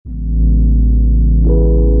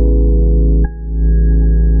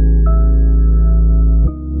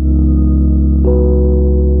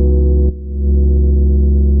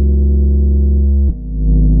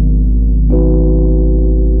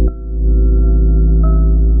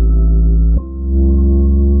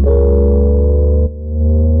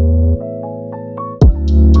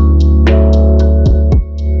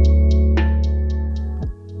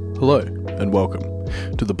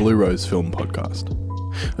Witches Film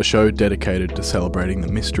Podcast, a show dedicated to celebrating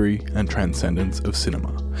the mystery and transcendence of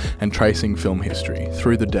cinema and tracing film history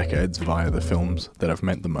through the decades via the films that have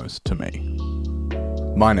meant the most to me.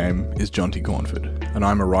 My name is Jonty Gaunford, and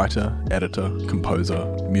I'm a writer, editor, composer,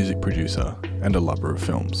 music producer, and a lover of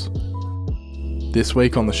films. This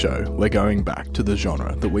week on the show, we're going back to the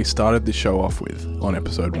genre that we started this show off with on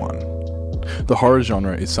episode 1. The horror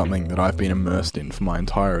genre is something that I've been immersed in for my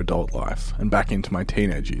entire adult life, and back into my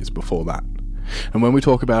teenage years before that. And when we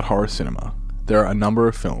talk about horror cinema, there are a number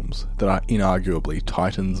of films that are inarguably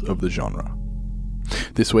titans of the genre.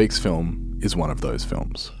 This week's film is one of those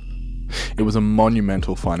films. It was a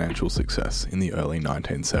monumental financial success in the early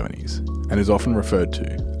 1970s, and is often referred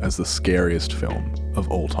to as the scariest film of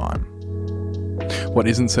all time. What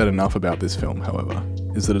isn't said enough about this film, however,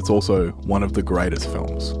 is that it's also one of the greatest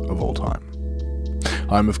films of all time.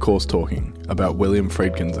 I'm of course talking about William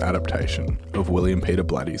Friedkin's adaptation of William Peter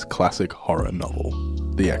Blatty's classic horror novel,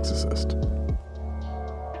 The Exorcist.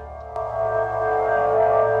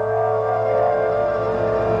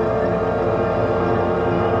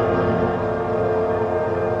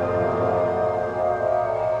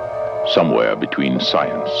 Somewhere between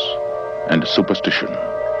science and superstition,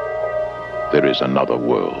 there is another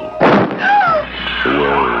world. The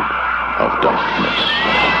world of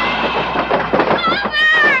darkness.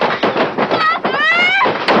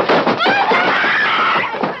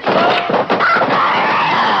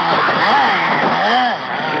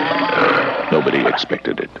 Nobody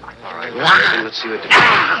expected it. All right, let's see what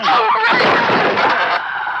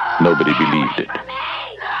Nobody believed it.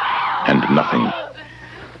 And nothing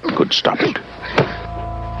could stop it.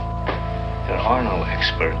 There are no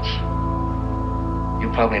experts.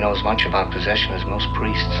 You probably know as much about possession as most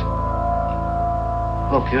priests.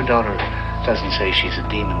 Look, your daughter doesn't say she's a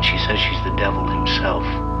demon. She says she's the devil himself.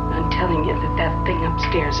 I'm telling you that thing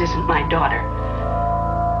upstairs isn't my daughter.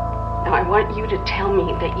 Now, I want you to tell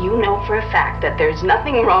me that you know for a fact that there's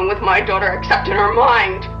nothing wrong with my daughter except in her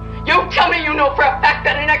mind. You tell me you know for a fact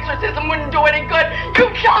that an exorcism wouldn't do any good. You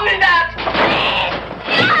tell me that!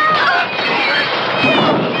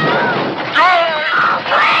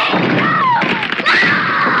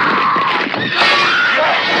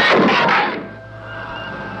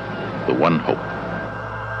 The one hope.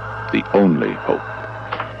 The only hope.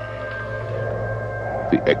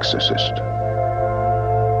 The Exorcist.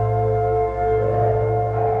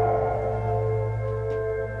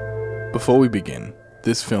 Before we begin,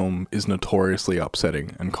 this film is notoriously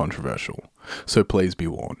upsetting and controversial, so please be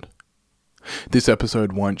warned. This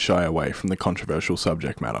episode won't shy away from the controversial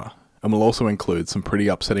subject matter, and will also include some pretty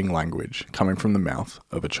upsetting language coming from the mouth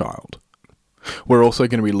of a child. We're also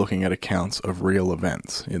going to be looking at accounts of real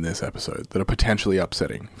events in this episode that are potentially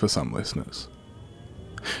upsetting for some listeners.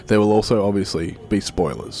 There will also obviously be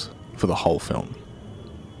spoilers for the whole film.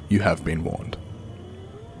 You have been warned.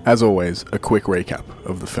 As always, a quick recap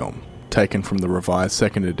of the film, taken from the revised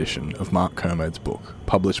second edition of Mark Kermode's book,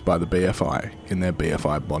 published by the BFI in their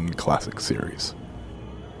BFI Modern Classics series.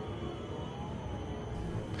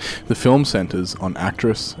 The film centres on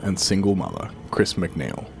actress and single mother Chris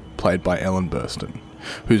MacNeil, played by Ellen Burstyn,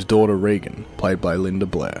 whose daughter Regan, played by Linda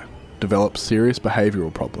Blair, develops serious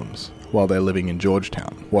behavioural problems while they're living in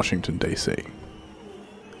Georgetown, Washington DC.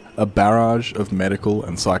 A barrage of medical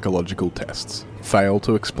and psychological tests fail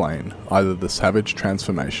to explain either the savage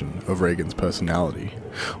transformation of Regan's personality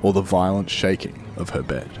or the violent shaking of her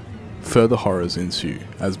bed. Further horrors ensue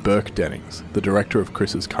as Burke Dennings, the director of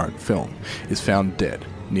Chris's current film, is found dead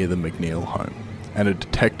near the MacNeil home, and a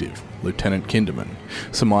detective, Lieutenant Kinderman,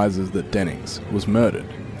 surmises that Dennings was murdered,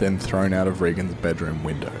 then thrown out of Regan's bedroom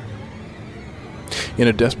window. In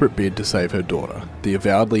a desperate bid to save her daughter, the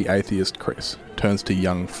avowedly atheist Chris turns to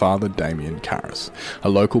young Father Damien Karras, a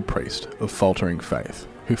local priest of faltering faith,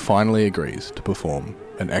 who finally agrees to perform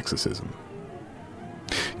an exorcism.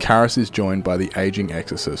 Karras is joined by the aging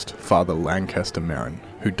exorcist Father Lancaster Merrin,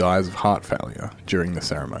 who dies of heart failure during the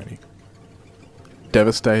ceremony.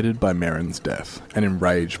 Devastated by Merrin's death and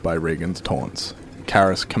enraged by Regan's taunts,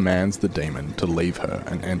 Karras commands the demon to leave her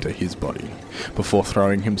and enter his body, before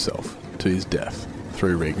throwing himself to his death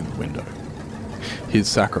through Regan's window. His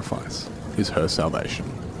sacrifice is her salvation.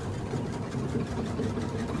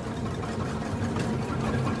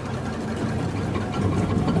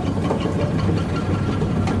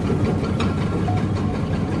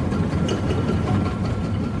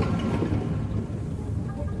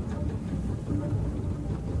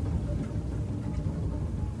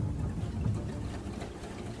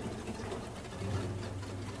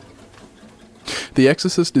 The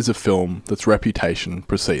Exorcist is a film that's reputation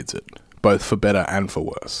precedes it, both for better and for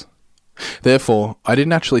worse. Therefore, I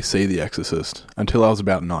didn't actually see The Exorcist until I was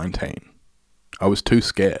about 19. I was too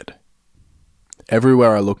scared.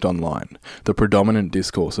 Everywhere I looked online, the predominant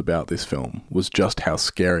discourse about this film was just how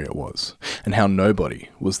scary it was, and how nobody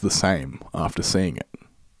was the same after seeing it.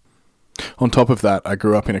 On top of that, I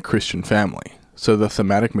grew up in a Christian family, so the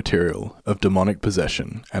thematic material of demonic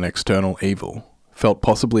possession and external evil felt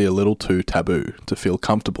possibly a little too taboo to feel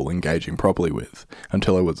comfortable engaging properly with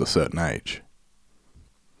until I was a certain age.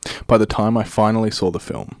 By the time I finally saw the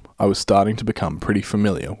film, I was starting to become pretty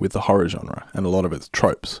familiar with the horror genre and a lot of its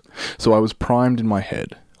tropes, so I was primed in my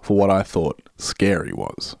head for what I thought scary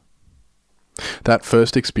was. That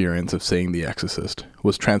first experience of seeing The Exorcist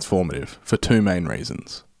was transformative for two main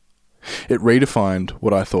reasons. It redefined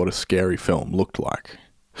what I thought a scary film looked like,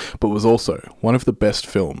 but was also one of the best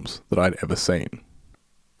films that I'd ever seen.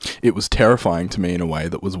 It was terrifying to me in a way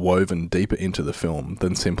that was woven deeper into the film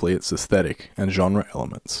than simply its aesthetic and genre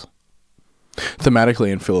elements.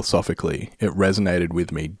 Thematically and philosophically, it resonated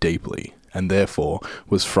with me deeply, and therefore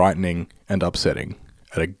was frightening and upsetting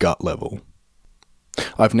at a gut level.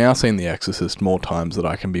 I've now seen The Exorcist more times than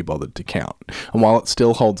I can be bothered to count, and while it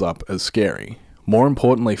still holds up as scary, more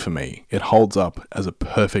importantly for me, it holds up as a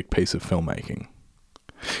perfect piece of filmmaking.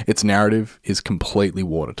 Its narrative is completely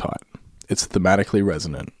watertight. It's thematically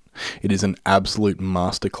resonant. It is an absolute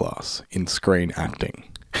masterclass in screen acting.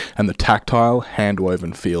 And the tactile,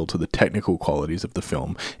 hand-woven feel to the technical qualities of the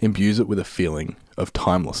film imbues it with a feeling of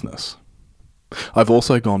timelessness. I've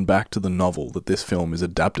also gone back to the novel that this film is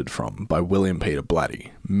adapted from by William Peter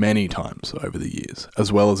Blatty many times over the years,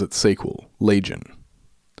 as well as its sequel, Legion.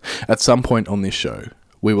 At some point on this show,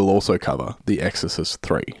 we will also cover The Exorcist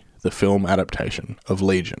 3, the film adaptation of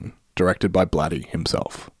Legion, directed by Blatty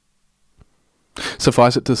himself.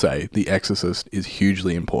 Suffice it to say, The Exorcist is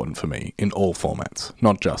hugely important for me in all formats,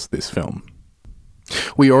 not just this film.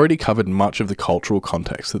 We already covered much of the cultural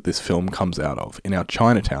context that this film comes out of in our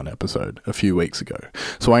Chinatown episode a few weeks ago,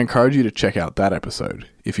 so I encourage you to check out that episode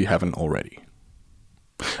if you haven't already.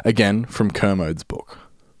 Again, from Kermode's book.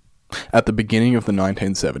 At the beginning of the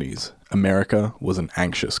 1970s, America was an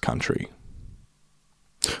anxious country.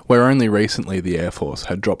 Where only recently the Air Force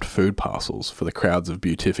had dropped food parcels for the crowds of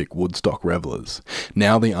beatific Woodstock revelers,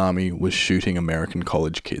 now the Army was shooting American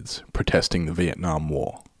college kids protesting the Vietnam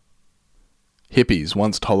War. Hippies,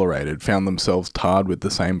 once tolerated, found themselves tarred with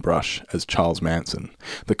the same brush as Charles Manson,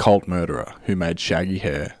 the cult murderer who made shaggy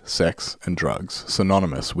hair, sex, and drugs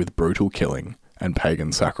synonymous with brutal killing and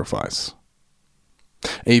pagan sacrifice.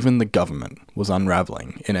 Even the government was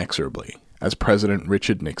unravelling inexorably, as President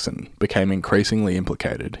Richard Nixon became increasingly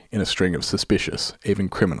implicated in a string of suspicious, even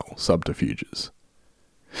criminal, subterfuges.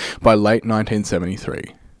 By late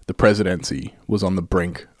 1973, the presidency was on the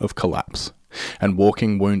brink of collapse, and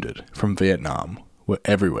walking wounded from Vietnam were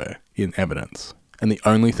everywhere in evidence, and the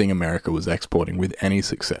only thing America was exporting with any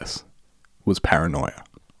success was paranoia.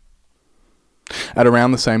 At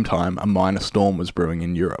around the same time, a minor storm was brewing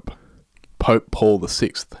in Europe. Pope Paul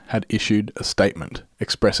VI had issued a statement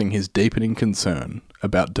expressing his deepening concern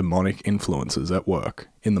about demonic influences at work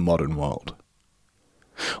in the modern world.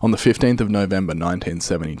 On the 15th of November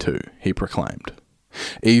 1972, he proclaimed,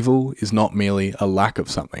 "Evil is not merely a lack of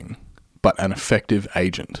something, but an effective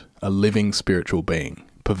agent, a living spiritual being,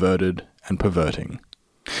 perverted and perverting,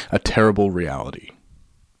 a terrible reality.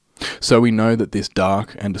 So we know that this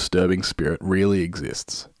dark and disturbing spirit really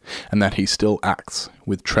exists, and that he still acts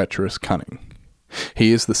with treacherous cunning.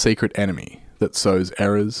 He is the secret enemy that sows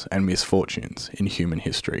errors and misfortunes in human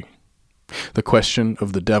history. The question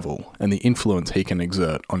of the devil and the influence he can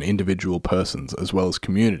exert on individual persons as well as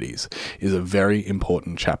communities is a very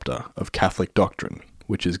important chapter of Catholic doctrine,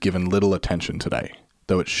 which is given little attention today,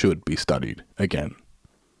 though it should be studied again."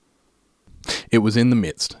 It was in the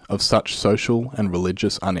midst of such social and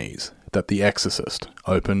religious unease that The Exorcist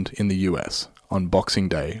opened in the US on Boxing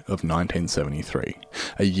Day of 1973,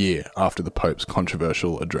 a year after the Pope's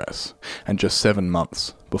controversial address, and just 7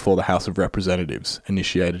 months before the House of Representatives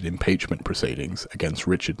initiated impeachment proceedings against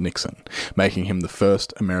Richard Nixon, making him the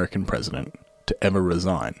first American president to ever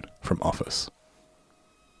resign from office.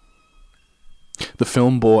 The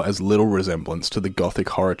film bore as little resemblance to the gothic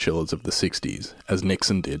horror chillers of the 60s as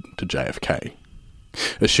Nixon did to JFK.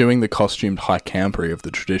 Eschewing the costumed high-campery of the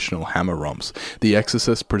traditional Hammer romps, The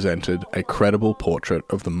Exorcist presented a credible portrait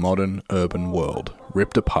of the modern urban world,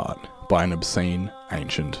 ripped apart by an obscene,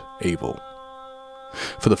 ancient evil.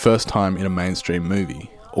 For the first time in a mainstream movie,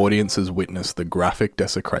 audiences witnessed the graphic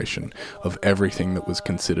desecration of everything that was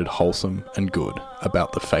considered wholesome and good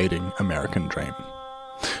about the fading American dream.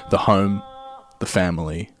 The home, the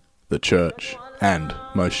family, the church, and,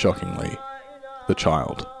 most shockingly, the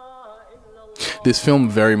child. This film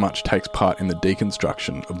very much takes part in the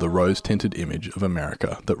deconstruction of the rose-tinted image of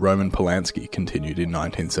America that Roman Polanski continued in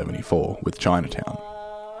 1974 with Chinatown.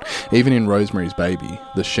 Even in Rosemary's Baby,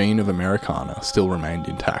 the sheen of Americana still remained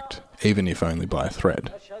intact, even if only by a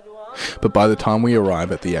thread. But by the time we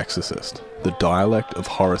arrive at The Exorcist, the dialect of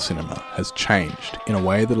horror cinema has changed in a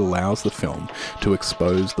way that allows the film to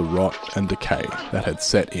expose the rot and decay that had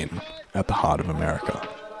set in at the heart of America.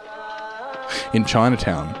 In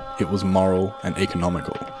Chinatown, it was moral and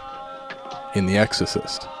economical. In The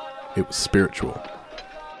Exorcist, it was spiritual.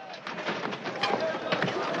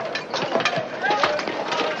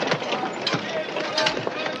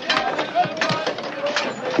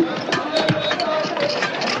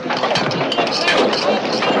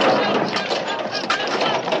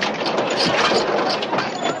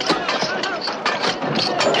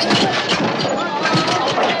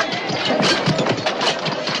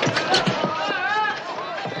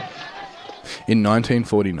 In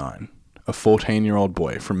 1949, a 14-year-old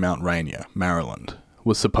boy from Mount Rainier, Maryland,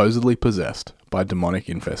 was supposedly possessed by demonic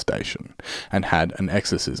infestation and had an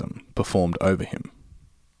exorcism performed over him.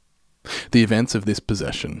 The events of this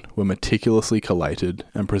possession were meticulously collated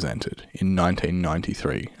and presented in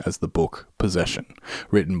 1993 as the book Possession,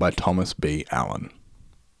 written by Thomas B. Allen.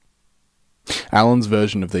 Allen's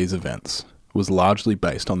version of these events was largely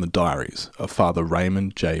based on the diaries of Father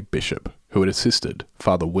Raymond J. Bishop, who had assisted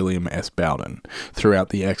Father William S. Bowden throughout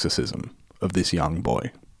the exorcism of this young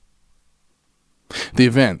boy. The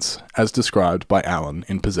events, as described by Allen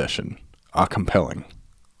in Possession, are compelling.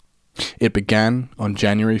 It began on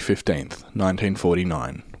January 15th,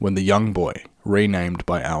 1949, when the young boy, renamed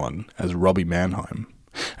by Allen as Robbie Mannheim,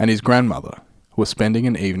 and his grandmother were spending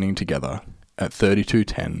an evening together at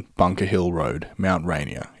 3210 Bunker Hill Road, Mount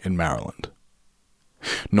Rainier in Maryland.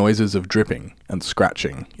 Noises of dripping and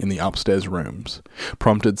scratching in the upstairs rooms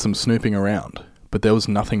prompted some snooping around, but there was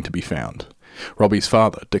nothing to be found, Robbie's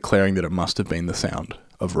father declaring that it must have been the sound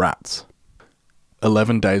of rats.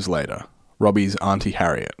 11 days later, Robbie's Auntie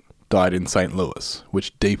Harriet died in St. Louis,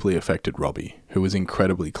 which deeply affected Robbie, who was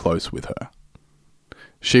incredibly close with her.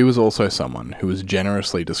 She was also someone who was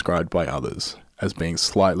generously described by others as being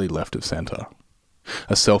slightly left of centre.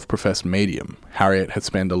 A self-professed medium, Harriet had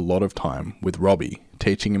spent a lot of time with Robbie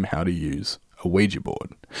teaching him how to use a Ouija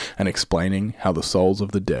board and explaining how the souls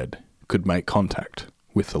of the dead could make contact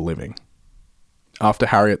with the living. After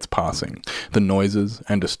Harriet's passing, the noises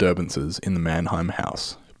and disturbances in the Mannheim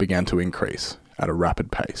house began to increase at a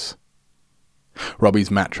rapid pace.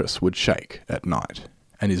 Robbie's mattress would shake at night,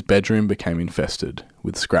 and his bedroom became infested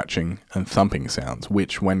with scratching and thumping sounds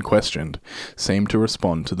which, when questioned, seemed to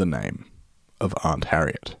respond to the name of Aunt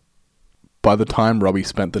Harriet. By the time Robbie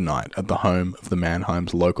spent the night at the home of the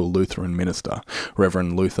Mannheim's local Lutheran minister,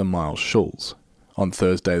 Reverend Luther Miles Schulz, on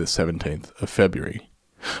Thursday the 17th of February,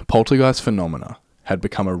 poltergeist phenomena had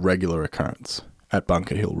become a regular occurrence at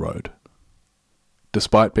Bunker Hill Road.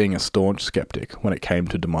 Despite being a staunch skeptic when it came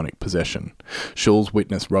to demonic possession, Schulz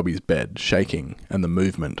witnessed Robbie's bed shaking and the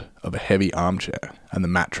movement of a heavy armchair and the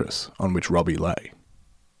mattress on which Robbie lay.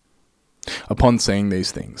 Upon seeing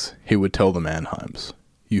these things, he would tell the Mannheims,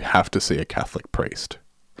 "You have to see a Catholic priest.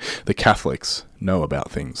 The Catholics know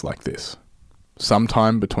about things like this."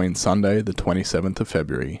 Sometime between Sunday the 27th of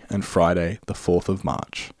February and Friday the 4th of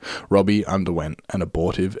March, Robbie underwent an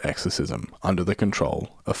abortive exorcism under the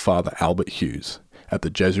control of Father Albert Hughes at the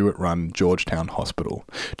Jesuit-run Georgetown Hospital,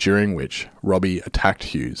 during which Robbie attacked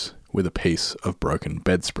Hughes with a piece of broken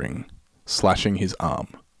bedspring, slashing his arm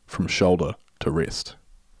from shoulder to wrist.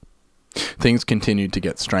 Things continued to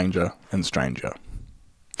get stranger and stranger.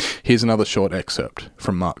 Here's another short excerpt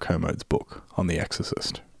from Mark Kermode's book on The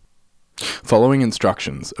Exorcist. Following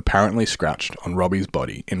instructions apparently scratched on Robbie's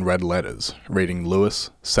body in red letters, reading Lewis,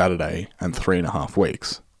 Saturday, and 3.5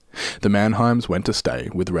 weeks, the Mannheims went to stay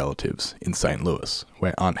with relatives in St. Louis,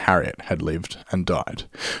 where Aunt Harriet had lived and died,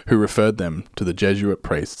 who referred them to the Jesuit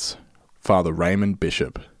priests Father Raymond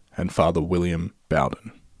Bishop and Father William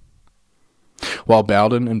Bowden. While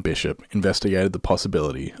Bowden and Bishop investigated the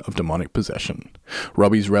possibility of demonic possession,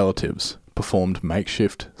 Robbie's relatives performed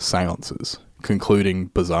makeshift seances, concluding,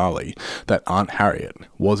 bizarrely, that Aunt Harriet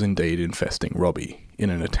was indeed infesting Robbie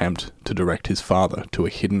in an attempt to direct his father to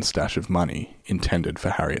a hidden stash of money intended for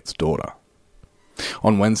Harriet's daughter.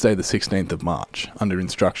 On Wednesday the 16th of March, under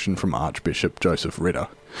instruction from Archbishop Joseph Ritter,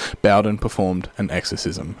 Bowden performed an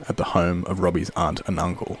exorcism at the home of Robbie's aunt and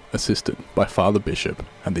uncle, assisted by Father Bishop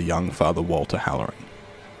and the young Father Walter Halloran.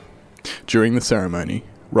 During the ceremony,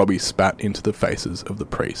 Robbie spat into the faces of the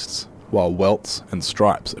priests, while welts and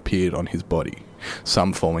stripes appeared on his body,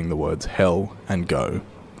 some forming the words hell and go,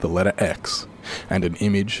 the letter X, and an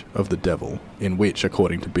image of the devil, in which,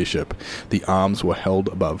 according to Bishop, the arms were held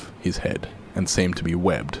above his head and seemed to be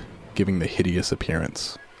webbed, giving the hideous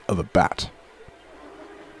appearance of a bat.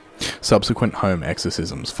 Subsequent home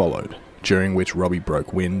exorcisms followed, during which Robbie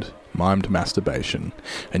broke wind, mimed masturbation,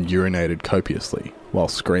 and urinated copiously while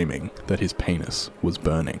screaming that his penis was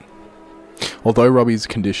burning. Although Robbie's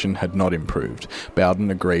condition had not improved,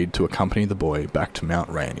 Bowden agreed to accompany the boy back to Mount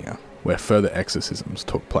Rainier, where further exorcisms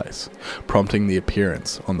took place, prompting the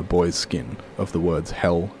appearance on the boy's skin of the words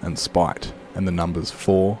hell and spite, and the numbers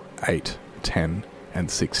 4, 8, 10, and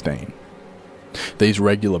 16. These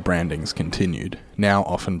regular brandings continued, now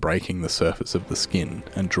often breaking the surface of the skin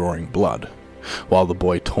and drawing blood, while the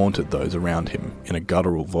boy taunted those around him in a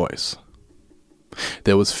guttural voice.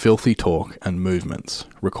 There was filthy talk and movements,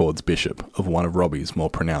 records Bishop, of one of Robbie's more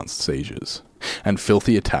pronounced seizures, and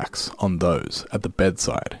filthy attacks on those at the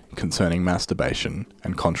bedside concerning masturbation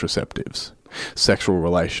and contraceptives, sexual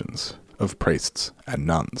relations of priests and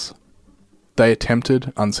nuns. They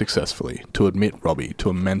attempted, unsuccessfully, to admit Robbie to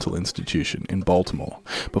a mental institution in Baltimore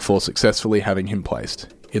before successfully having him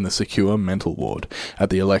placed in the secure mental ward at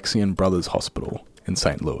the Alexian Brothers Hospital in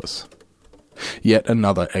St. Louis. Yet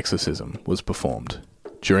another exorcism was performed,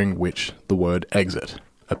 during which the word exit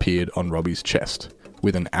appeared on Robbie's chest,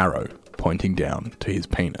 with an arrow pointing down to his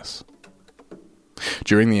penis.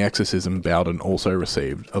 During the exorcism, Bowden also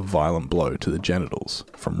received a violent blow to the genitals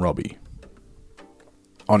from Robbie.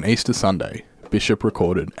 On Easter Sunday, Bishop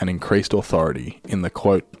recorded an increased authority in the,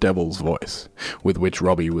 quote, devil's voice, with which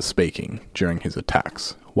Robbie was speaking during his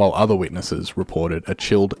attacks, while other witnesses reported a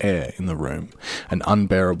chilled air in the room, an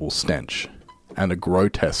unbearable stench, and a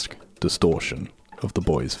grotesque distortion of the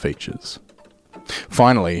boy's features.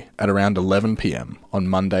 Finally, at around 11 p.m. on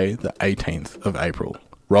Monday the 18th of April,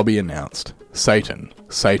 Robbie announced, "Satan,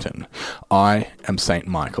 Satan, I am Saint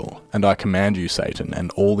Michael, and I command you, Satan, and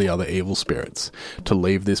all the other evil spirits, to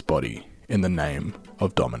leave this body in the name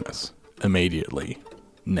of Dominus, immediately,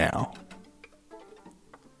 now."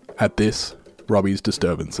 At this, Robbie's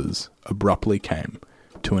disturbances abruptly came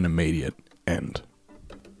to an immediate end.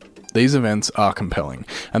 These events are compelling,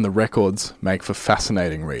 and the records make for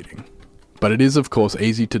fascinating reading. But it is of course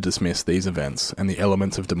easy to dismiss these events and the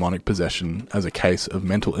elements of demonic possession as a case of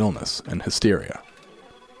mental illness and hysteria.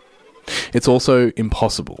 It's also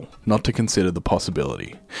impossible not to consider the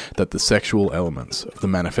possibility that the sexual elements of the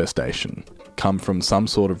manifestation come from some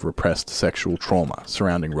sort of repressed sexual trauma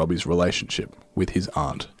surrounding Robbie's relationship with his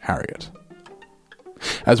aunt Harriet.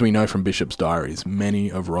 As we know from Bishop's diaries, many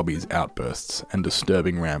of Robbie's outbursts and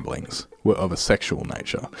disturbing ramblings were of a sexual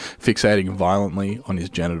nature, fixating violently on his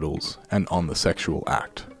genitals and on the sexual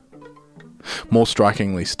act. More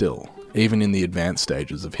strikingly still, even in the advanced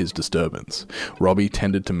stages of his disturbance, Robbie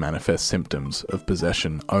tended to manifest symptoms of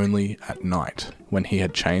possession only at night, when he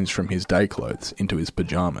had changed from his day clothes into his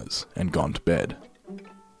pyjamas and gone to bed.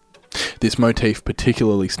 This motif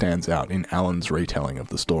particularly stands out in Allen's retelling of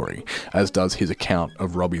the story, as does his account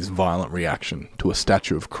of Robbie's violent reaction to a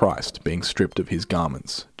statue of Christ being stripped of his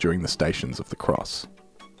garments during the Stations of the Cross.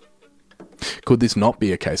 Could this not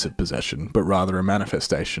be a case of possession, but rather a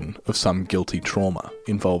manifestation of some guilty trauma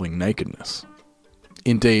involving nakedness?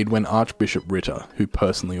 Indeed, when Archbishop Ritter, who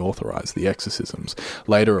personally authorised the exorcisms,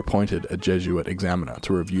 later appointed a Jesuit examiner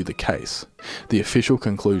to review the case, the official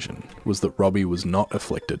conclusion was that Robbie was not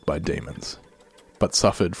afflicted by demons, but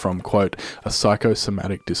suffered from, quote, a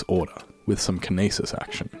psychosomatic disorder with some kinesis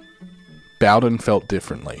action. Bowden felt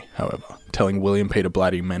differently, however, telling William Peter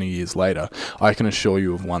Blatty many years later, "I can assure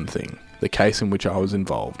you of one thing. The case in which I was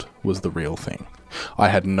involved was the real thing. I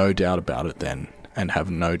had no doubt about it then, and have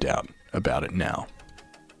no doubt about it now."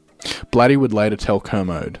 Blatty would later tell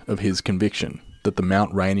Kermode of his conviction that the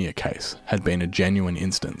Mount Rainier case had been a genuine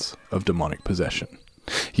instance of demonic possession.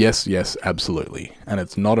 Yes, absolutely, and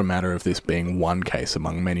it's not a matter of this being one case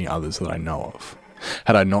among many others that I know of.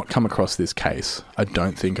 Had I not come across this case, I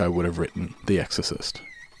don't think I would have written The Exorcist.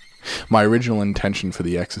 My original intention for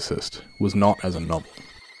The Exorcist was not as a novel.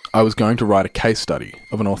 I was going to write a case study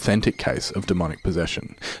of an authentic case of demonic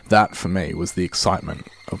possession. That, for me, was the excitement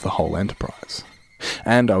of the whole enterprise.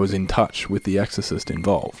 And I was in touch with the exorcist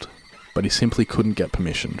involved, but he simply couldn't get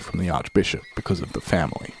permission from the Archbishop because of the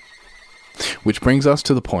family. Which brings us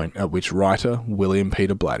to the point at which writer William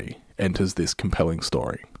Peter Blatty enters this compelling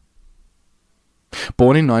story.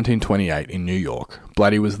 Born in 1928 in New York,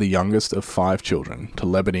 Blatty was the youngest of 5 children to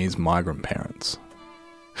Lebanese migrant parents.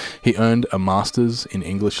 He earned a Master's in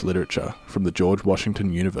English Literature from the George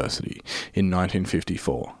Washington University in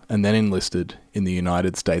 1954 and then enlisted in the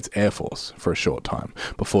United States Air Force for a short time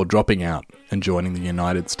before dropping out and joining the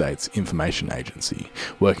United States Information Agency,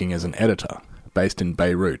 working as an editor based in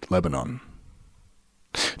Beirut, Lebanon.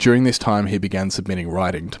 During this time, he began submitting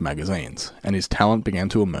writing to magazines, and his talent began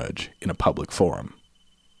to emerge in a public forum.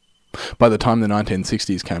 By the time the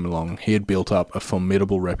 1960s came along, he had built up a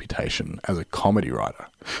formidable reputation as a comedy writer,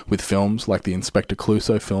 with films like the Inspector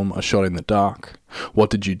Clouseau film A Shot in the Dark, What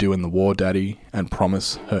Did You Do in the War, Daddy, and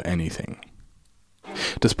Promise Her Anything.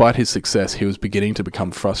 Despite his success, he was beginning to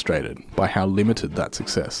become frustrated by how limited that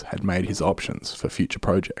success had made his options for future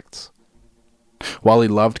projects. While he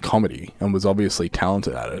loved comedy and was obviously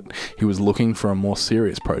talented at it, he was looking for a more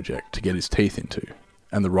serious project to get his teeth into,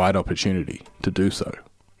 and the right opportunity to do so.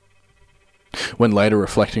 When later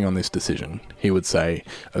reflecting on this decision, he would say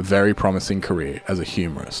a very promising career as a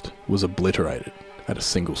humorist was obliterated at a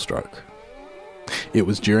single stroke. It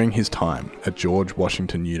was during his time at George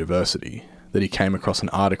Washington University that he came across an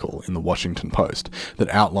article in the Washington Post that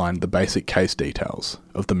outlined the basic case details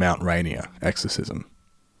of the Mount Rainier exorcism.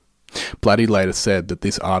 Blatty later said that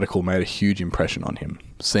this article made a huge impression on him,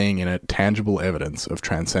 seeing in it tangible evidence of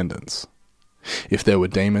transcendence. If there were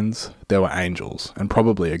demons, there were angels, and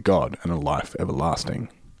probably a God and a life everlasting.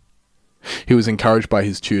 He was encouraged by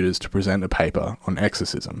his tutors to present a paper on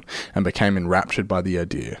exorcism and became enraptured by the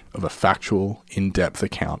idea of a factual, in-depth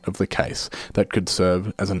account of the case that could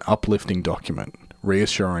serve as an uplifting document,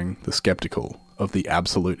 reassuring the skeptical of the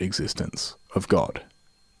absolute existence of God.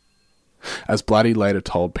 As Blatty later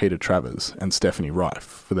told Peter Travers and Stephanie Rife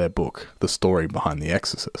for their book, The Story Behind the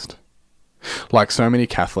Exorcist, like so many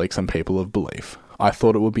Catholics and people of belief, I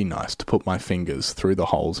thought it would be nice to put my fingers through the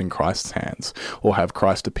holes in Christ's hands or have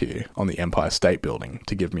Christ appear on the Empire State Building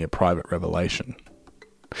to give me a private revelation.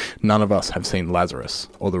 None of us have seen Lazarus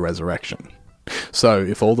or the resurrection. So,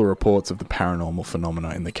 if all the reports of the paranormal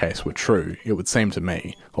phenomena in the case were true, it would seem to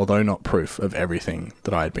me, although not proof of everything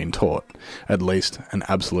that I had been taught, at least an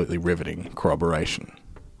absolutely riveting corroboration.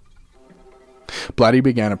 Blatty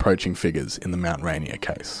began approaching figures in the Mount Rainier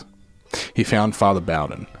case. He found Father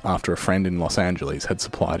Bowden after a friend in Los Angeles had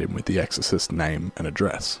supplied him with the exorcist's name and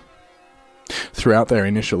address. Throughout their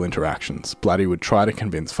initial interactions, Blatty would try to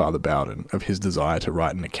convince Father Bowden of his desire to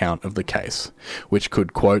write an account of the case, which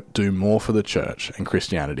could, quote, do more for the church and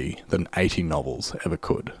Christianity than 80 novels ever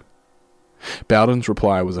could. Bowden's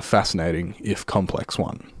reply was a fascinating, if complex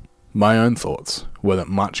one. My own thoughts were that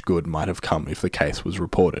much good might have come if the case was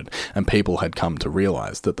reported, and people had come to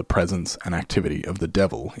realise that the presence and activity of the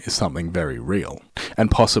devil is something very real, and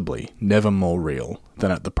possibly never more real than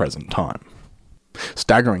at the present time.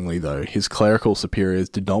 Staggeringly, though, his clerical superiors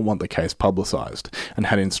did not want the case publicised, and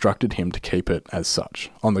had instructed him to keep it as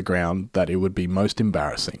such, on the ground that it would be most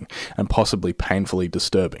embarrassing, and possibly painfully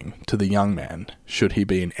disturbing, to the young man, should he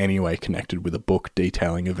be in any way connected with a book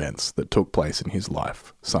detailing events that took place in his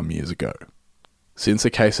life some years ago. Since a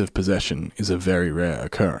case of possession is a very rare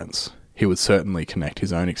occurrence, he would certainly connect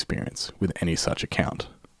his own experience with any such account.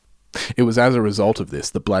 It was as a result of this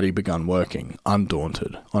that Blatty began working,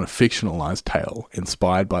 undaunted, on a fictionalised tale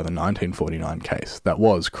inspired by the 1949 case that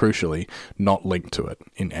was, crucially, not linked to it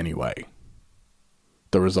in any way.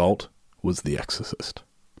 The result was The Exorcist.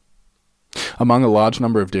 Among a large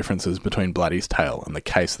number of differences between Blatty's tale and the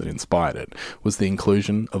case that inspired it was the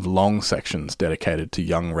inclusion of long sections dedicated to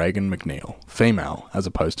young Regan McNeil, female as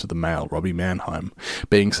opposed to the male Robbie Mannheim,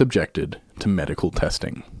 being subjected to medical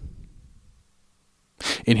testing.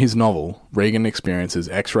 In his novel, Regan experiences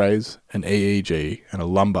X-rays, an EEG, and a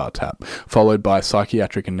lumbar tap, followed by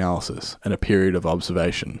psychiatric analysis and a period of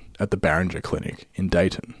observation at the Barringer Clinic in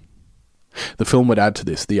Dayton. The film would add to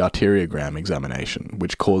this the arteriogram examination,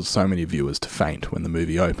 which caused so many viewers to faint when the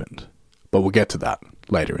movie opened. But we'll get to that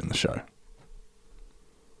later in the show.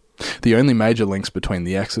 The only major links between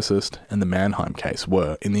The Exorcist and the Mannheim case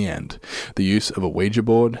were, in the end, the use of a Ouija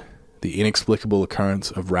board, the inexplicable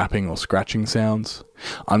occurrence of rapping or scratching sounds,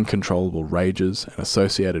 uncontrollable rages and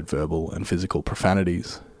associated verbal and physical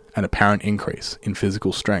profanities, an apparent increase in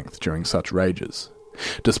physical strength during such rages,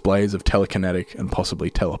 displays of telekinetic and possibly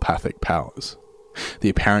telepathic powers, the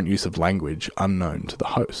apparent use of language unknown to the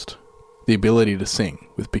host, the ability to sing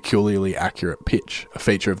with peculiarly accurate pitch, a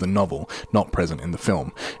feature of the novel not present in the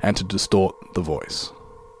film, and to distort the voice,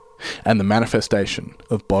 and the manifestation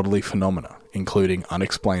of bodily phenomena, including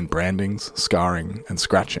unexplained brandings, scarring, and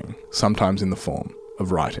scratching, sometimes in the form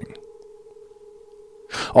of writing.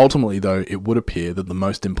 Ultimately, though, it would appear that the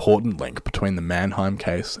most important link between the Mannheim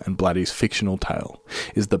case and Blatty's fictional tale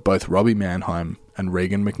is that both Robbie Mannheim and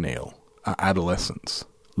Regan McNeil are adolescents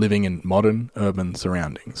living in modern urban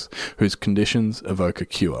surroundings, whose conditions evoke a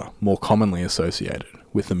cure more commonly associated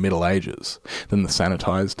with the Middle Ages than the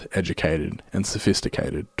sanitised, educated and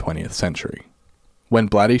sophisticated 20th century. When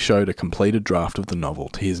Blatty showed a completed draft of the novel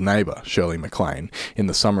to his neighbour, Shirley MacLaine, in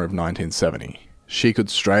the summer of 1970, she could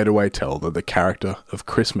straight away tell that the character of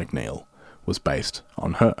Chris MacNeil was based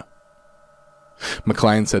on her.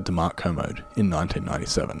 MacLaine said to Mark Kermode in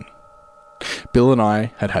 1997, "Bill and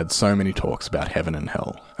I had had so many talks about heaven and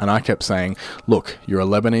hell, and I kept saying, look, you're a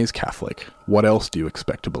Lebanese Catholic, what else do you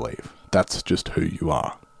expect to believe? That's just who you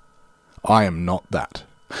are. I am not that.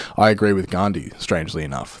 I agree with Gandhi, strangely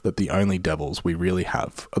enough, that the only devils we really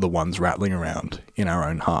have are the ones rattling around in our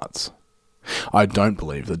own hearts. I don't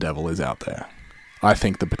believe the devil is out there. I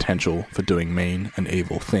think the potential for doing mean and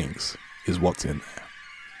evil things is what's in there."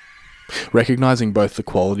 Recognising both the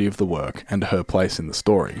quality of the work and her place in the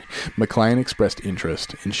story, MacLaine expressed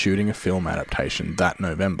interest in shooting a film adaptation that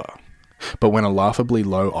November. But when a laughably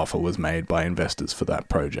low offer was made by investors for that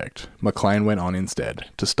project, MacLaine went on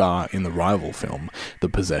instead to star in the rival film The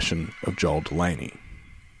Possession of Joel Delaney.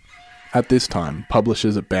 At this time,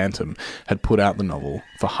 publishers at Bantam had put out the novel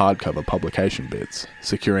for hardcover publication bids,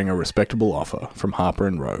 securing a respectable offer from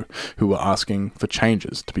Harper & Row, who were asking for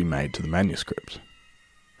changes to be made to the manuscript.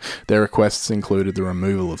 Their requests included the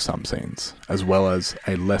removal of some scenes, as well as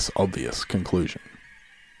a less obvious conclusion.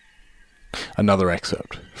 Another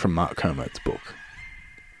excerpt from Mark Kermode's book.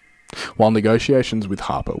 While negotiations with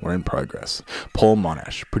Harper were in progress, Paul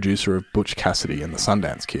Monash, producer of Butch Cassidy and the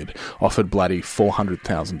Sundance Kid, offered Blatty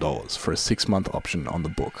 $400,000 for a 6-month option on the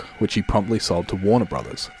book, which he promptly sold to Warner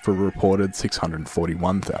Brothers for a reported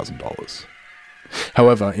 $641,000.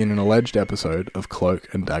 However, in an alleged episode of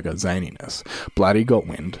Cloak and Dagger zaniness, Blatty got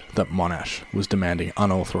wind that Monash was demanding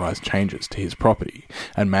unauthorised changes to his property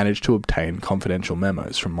and managed to obtain confidential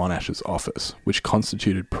memos from Monash's office, which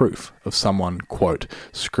constituted proof of someone, quote,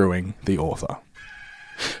 screwing the author.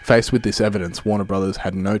 Faced with this evidence, Warner Brothers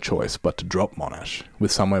had no choice but to drop Monash,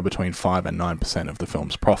 with somewhere between 5 and 9% of the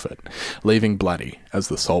film's profit, leaving Blatty as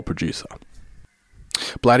the sole producer.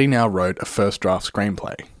 Blatty now wrote a first draft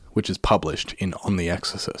screenplay, which is published in On the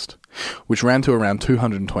Exorcist, which ran to around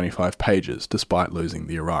 225 pages despite losing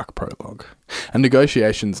the Iraq prologue, and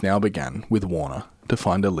negotiations now began with Warner to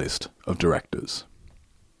find a list of directors.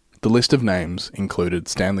 The list of names included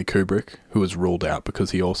Stanley Kubrick, who was ruled out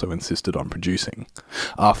because he also insisted on producing,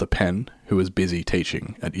 Arthur Penn, who was busy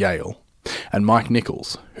teaching at Yale, and Mike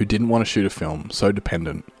Nichols, who didn't want to shoot a film so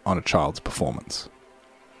dependent on a child's performance.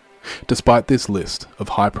 Despite this list of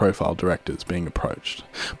high-profile directors being approached,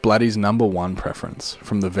 Blatty's number one preference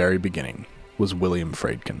from the very beginning was William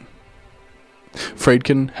Friedkin.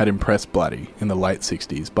 Friedkin had impressed Blatty in the late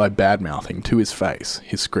 60s by bad-mouthing to his face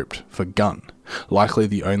his script for Gun, likely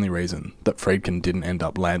the only reason that Friedkin didn't end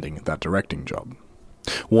up landing that directing job.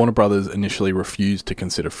 Warner Brothers initially refused to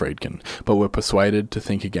consider Friedkin, but were persuaded to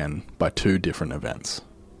think again by two different events: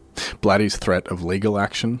 Blatty's threat of legal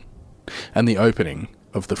action and the opening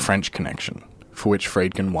of The French Connection, for which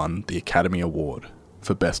Friedkin won the Academy Award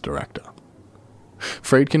for Best Director.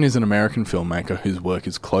 Friedkin is an American filmmaker whose work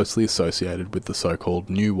is closely associated with the so-called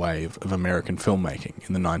new wave of American filmmaking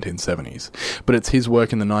in the 1970s, but it's his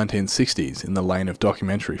work in the 1960s in the lane of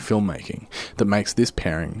documentary filmmaking that makes this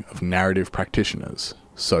pairing of narrative practitioners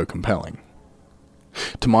so compelling.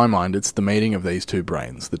 To my mind, it's the meeting of these two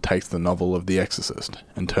brains that takes the novel of The Exorcist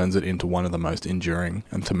and turns it into one of the most enduring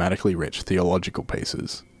and thematically rich theological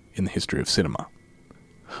pieces in the history of cinema.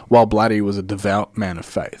 While Blatty was a devout man of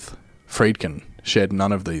faith, Friedkin shared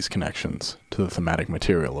none of these connections to the thematic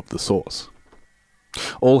material of the source.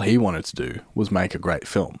 All he wanted to do was make a great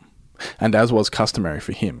film, and as was customary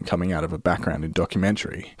for him coming out of a background in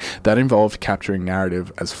documentary, that involved capturing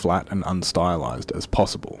narrative as flat and unstylized as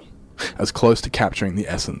possible, as close to capturing the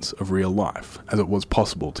essence of real life as it was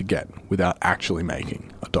possible to get without actually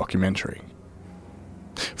making a documentary.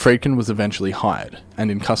 Friedkin was eventually hired, and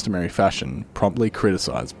in customary fashion, promptly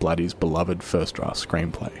criticised Blatty's beloved first draft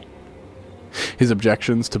screenplay. His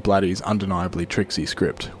objections to Blatty's undeniably tricksy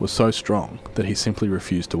script were so strong that he simply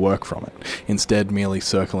refused to work from it, instead merely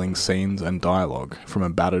circling scenes and dialogue from a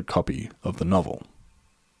battered copy of the novel.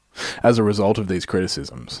 As a result of these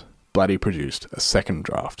criticisms, Blatty produced a second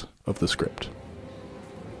draft of the script.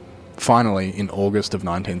 Finally, in August of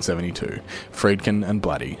 1972, Friedkin and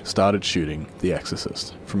Blatty started shooting The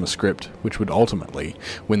Exorcist from a script which would ultimately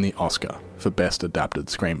win the Oscar for Best Adapted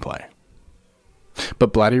Screenplay.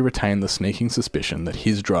 But Blatty retained the sneaking suspicion that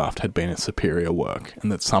his draft had been a superior work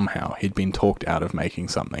and that somehow he'd been talked out of making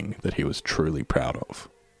something that he was truly proud of.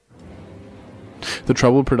 The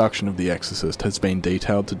troubled production of The Exorcist has been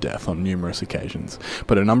detailed to death on numerous occasions,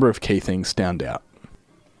 but a number of key things stand out.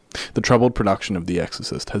 The troubled production of The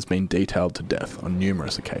Exorcist has been detailed to death on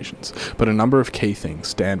numerous occasions, but a number of key things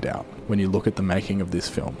stand out when you look at the making of this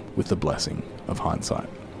film with the blessing of hindsight.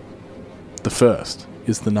 The first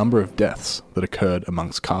is the number of deaths that occurred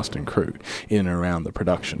amongst cast and crew in and around the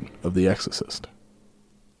production of The Exorcist.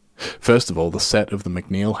 First of all, the set of the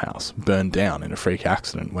McNeil house burned down in a freak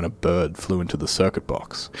accident when a bird flew into the circuit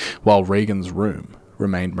box, while Regan's room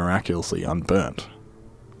remained miraculously unburnt.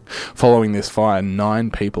 Following this fire,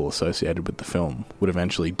 9 people associated with the film would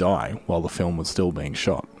eventually die while the film was still being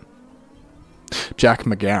shot. Jack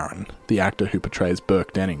McGarren, the actor who portrays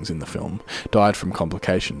Burke Dennings in the film, died from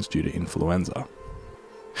complications due to influenza.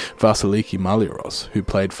 Vasiliki Malyaros, who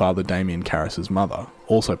played Father Damien Karras' mother,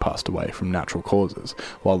 also passed away from natural causes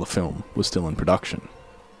while the film was still in production.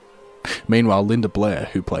 Meanwhile, Linda Blair,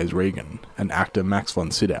 who plays Regan, and actor Max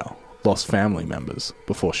von Sydow, lost family members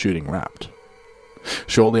before shooting Wrapped.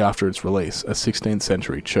 Shortly after its release, a 16th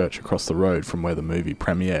century church across the road from where the movie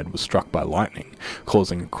premiered was struck by lightning,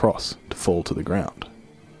 causing a cross to fall to the ground.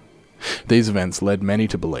 These events led many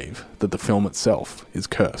to believe that the film itself is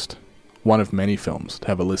cursed, one of many films to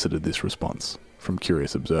have elicited this response from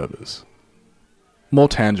curious observers. More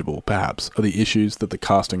tangible, perhaps, are the issues that the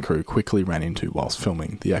cast and crew quickly ran into whilst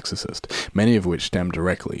filming The Exorcist, many of which stem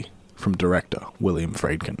directly from director William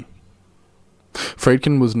Friedkin.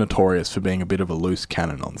 Friedkin was notorious for being a bit of a loose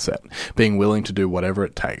cannon on set, being willing to do whatever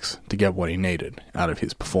it takes to get what he needed out of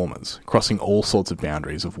his performers, crossing all sorts of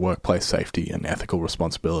boundaries of workplace safety and ethical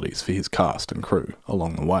responsibilities for his cast and crew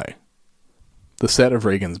along the way. The set of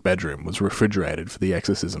Regan's bedroom was refrigerated for the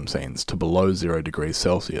exorcism scenes to below 0 degrees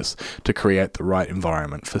Celsius to create the right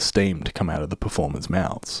environment for steam to come out of the performers'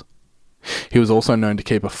 mouths. He was also known to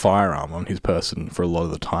keep a firearm on his person for a lot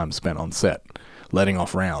of the time spent on set, letting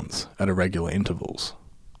off rounds at irregular intervals.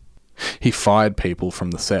 He fired people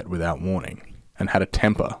from the set without warning, and had a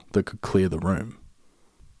temper that could clear the room.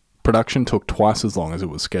 Production took twice as long as it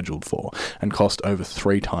was scheduled for, and cost over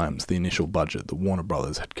 3 times the initial budget that Warner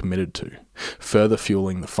Brothers had committed to, further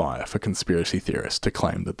fueling the fire for conspiracy theorists to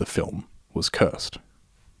claim that the film was cursed.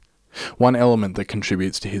 One element that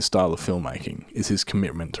contributes to his style of filmmaking is his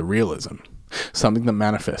commitment to realism, something that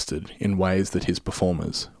manifested in ways that his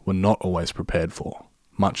performers were not always prepared for,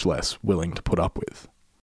 much less willing to put up with.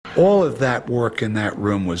 All of that work in that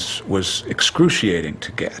room was excruciating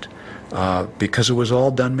to get, because it was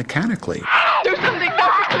all done mechanically. Do something,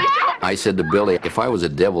 Doctor, please help. I said to Billy, if I was a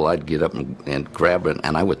devil, I'd get up and grab her,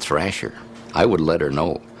 and I would thrash her. I would let her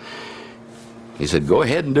know. He said, go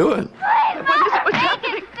ahead and do it. What's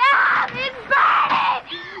happening?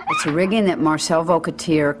 It's a rigging that Marcel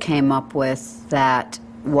Vaucotier came up with that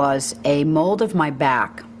was a mold of my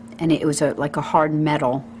back, and it was like a hard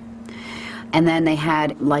metal. And then they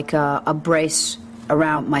had like a brace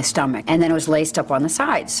around my stomach, and then it was laced up on the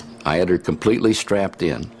sides. I had her completely strapped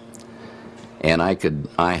in, and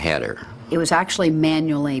I had her. It was actually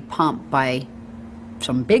manually pumped by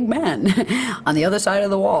some big man on the other side of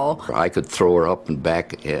the wall. I could throw her up and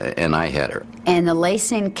back, and I had her. And the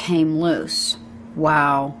lacing came loose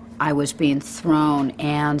while I was being thrown,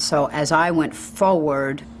 and so as I went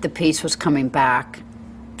forward, the piece was coming back.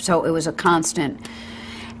 So it was a constant.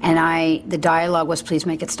 And the dialogue was, please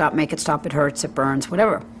make it stop, it hurts, it burns,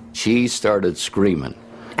 whatever. She started screaming.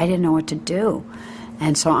 I didn't know what to do.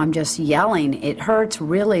 And so I'm just yelling, it hurts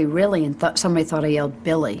really, really, and somebody thought I yelled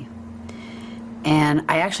Billy. And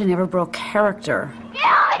I actually never broke character.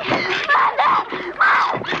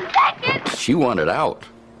 She wanted out.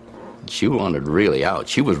 She wanted really out.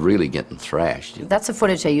 She was really getting thrashed. That's the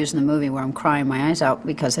footage they use in the movie where I'm crying my eyes out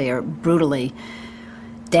because they are brutally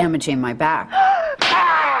damaging my back.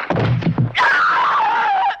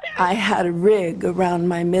 I had a rig around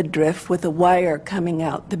my midriff with a wire coming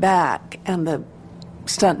out the back, and the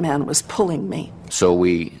stuntman was pulling me. So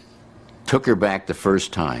we took her back the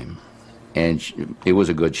first time, and it was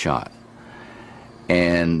a good shot.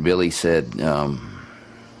 And Billy said, we're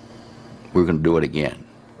going to do it again.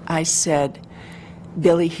 I said,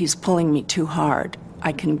 Billy, he's pulling me too hard.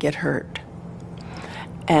 I can get hurt.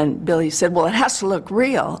 And Billy said, well, it has to look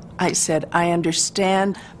real. I said, I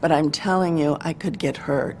understand, but I'm telling you, I could get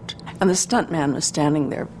hurt. And the stuntman was standing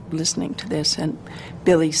there listening to this, and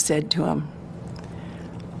Billy said to him,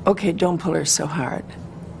 okay, don't pull her so hard.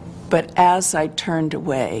 But as I turned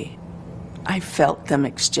away, I felt them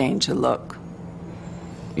exchange a look.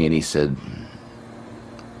 And he said,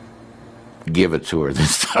 give it to her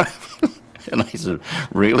this time. And I said,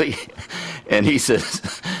 really? And he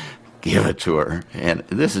says, give it to her. And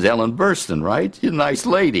this is Ellen Burstyn, right? She's a nice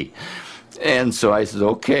lady. And so I said,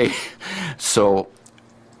 okay. So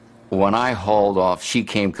when I hauled off, she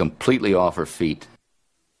came completely off her feet.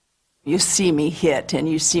 You see me hit and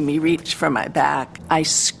you see me reach for my back. I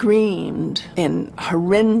screamed in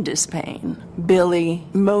horrendous pain. Billy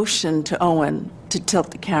motioned to Owen to tilt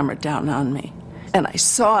the camera down on me. And I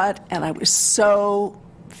saw it and I was so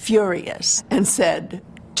furious and said,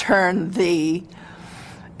 "Turn the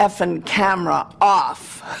effing camera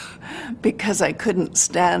off," because I couldn't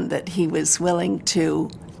stand that he was willing to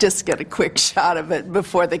just get a quick shot of it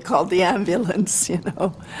before they called the ambulance, you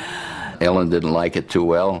know. Ellen didn't like it too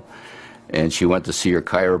well, and she went to see her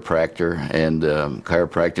chiropractor, and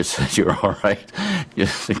chiropractor said, "You're all right.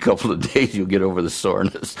 Just a couple of days, you'll get over the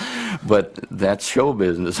soreness." But that's show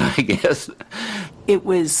business, I guess. It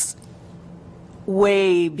was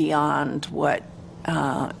way beyond what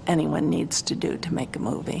anyone needs to do to make a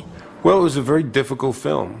movie. Well, it was a very difficult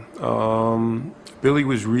film. Billy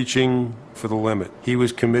was reaching for the limit. He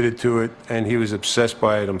was committed to it, and he was obsessed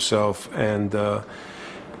by it himself, and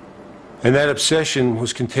that obsession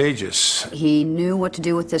was contagious. He knew what to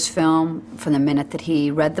do with this film from the minute that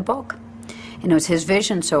he read the book. And it was his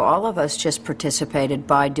vision, so all of us just participated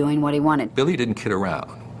by doing what he wanted. Billy didn't kid around.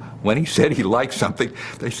 When he said he liked something,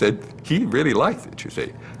 they said he really liked it, you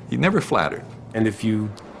see. He never flattered. And if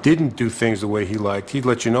you didn't do things the way he liked, he'd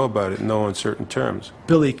let you know about it in no uncertain terms.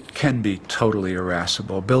 Billy can be totally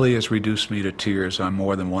irascible. Billy has reduced me to tears on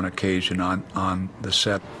more than one occasion on the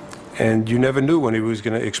set. And you never knew when he was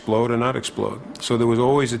going to explode or not explode. So there was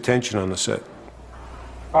always a tension on the set.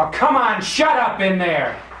 Oh, come on, shut up in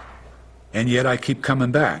there! And yet I keep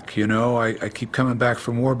coming back, you know. I keep coming back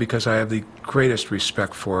for more because I have the greatest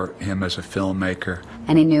respect for him as a filmmaker.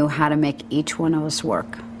 And he knew how to make each one of us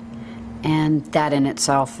work. And that in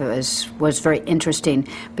itself was very interesting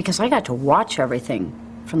because I got to watch everything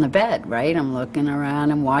from the bed, right? I'm looking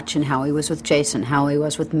around and watching how he was with Jason, how he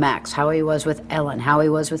was with Max, how he was with Ellen, how he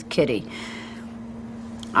was with Kitty.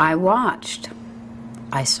 I watched.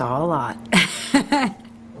 I saw a lot.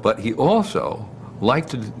 But he also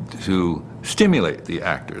liked to stimulate the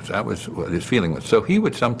actors. That was what his feeling was. So he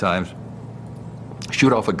would sometimes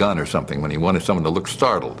shoot off a gun or something when he wanted someone to look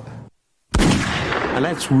startled. And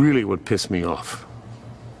that's really what pissed me off.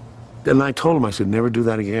 And I told him, I said, never do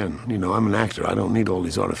that again. You know, I'm an actor. I don't need all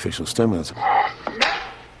these artificial stimulants.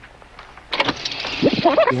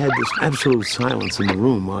 We had this absolute silence in the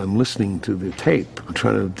room while I'm listening to the tape. I'm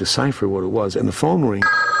trying to decipher what it was. And the phone rings.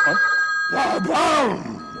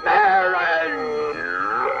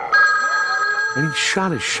 And he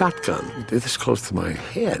shot his shotgun this close to my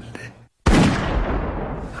head.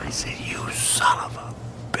 I said, "You son of a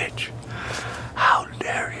bitch. How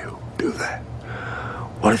dare you do that?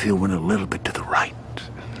 What if you went a little bit to the right?"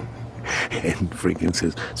 And freaking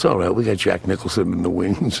says, "It's all right, we got Jack Nicholson in the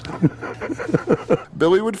wings."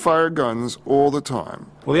 Billy would fire guns all the time.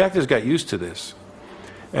 Well, the actors got used to this.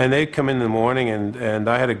 And they'd come in the morning, and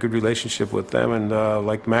I had a good relationship with them. And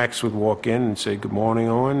like Max would walk in and say, "Good morning,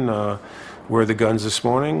 Owen. Where are the guns this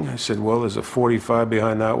morning?" I said, "Well, there's a .45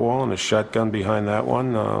 behind that wall and a shotgun behind that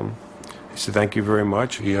one." He said, "Thank you very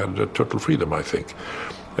much." He had total freedom, I think.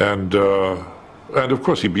 And of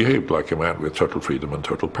course, he behaved like a man with total freedom and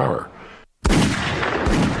total power.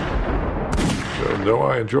 So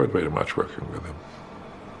I enjoyed very much working with him.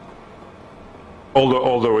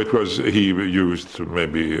 Although he used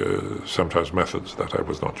maybe sometimes methods that I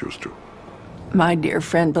was not used to. My dear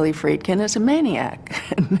friend Billy Friedkin is a maniac.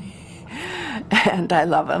 And I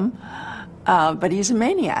love him, but he's a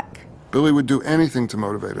maniac. Billy would do anything to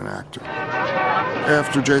motivate an actor.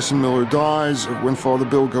 After Jason Miller dies, when Father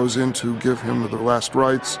Bill goes in to give him the last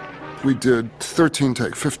rites, we did 13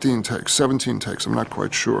 takes, 15 takes, 17 takes, I'm not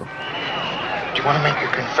quite sure. Do you want to make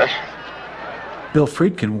your confession? Bill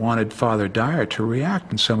Friedkin wanted Father Dyer to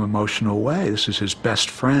react in some emotional way. This is his best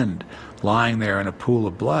friend, lying there in a pool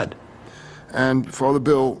of blood. And Father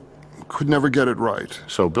Bill could never get it right.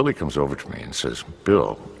 So Billy comes over to me and says,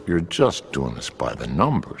 "Bill, you're just doing this by the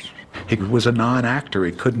numbers." He was a non-actor.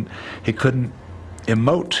 He couldn't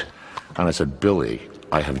emote. And I said, "Billy,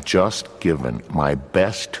 I have just given my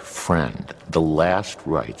best friend the last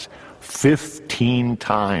rites 15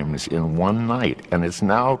 times in one night, and it's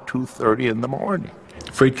now 2:30 in the morning."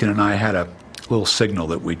 Friedkin and I had a little signal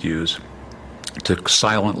that we'd use to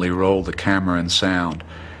silently roll the camera and sound.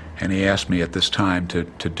 And he asked me at this time to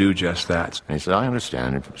do just that. And he said, "I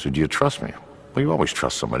understand." He said, "Do you trust me?" Well, you always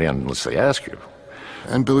trust somebody unless they ask you.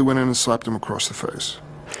 And Billy went in and slapped him across the face.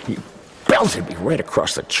 He belted me right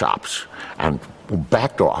across the chops and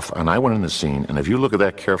backed off. And I went in the scene, and if you look at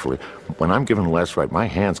that carefully, when I'm giving the last rite, my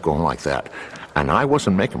hand's going like that. And I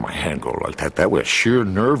wasn't making my hand go like that. That was sheer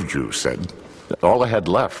nerve juice. That's all I had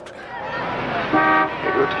left. He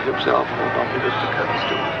wrote to himself and about me just to cut his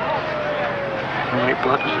doing. How many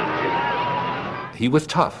blood does it? He was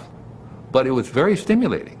tough, but it was very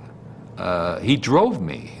stimulating. He drove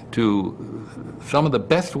me to some of the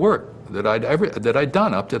best work that I'd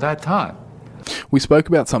done up to that time. We spoke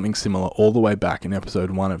about something similar all the way back in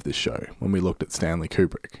episode 1 of this show when we looked at Stanley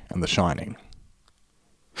Kubrick and The Shining.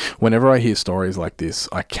 Whenever I hear stories like this,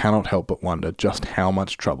 I cannot help but wonder just how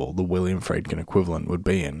much trouble the William Friedkin equivalent would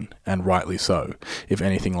be in, and rightly so, if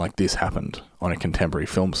anything like this happened on a contemporary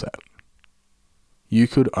film set. You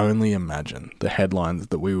could only imagine the headlines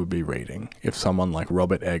that we would be reading if someone like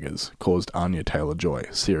Robert Eggers caused Anya Taylor-Joy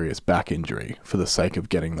serious back injury for the sake of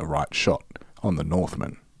getting the right shot on the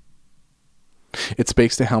Northman. It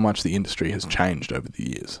speaks to how much the industry has changed over the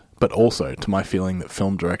years, but also to my feeling that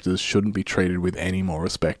film directors shouldn't be treated with any more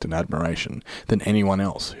respect and admiration than anyone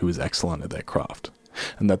else who is excellent at their craft,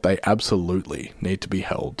 and that they absolutely need to be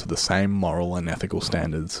held to the same moral and ethical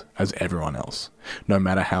standards as everyone else, no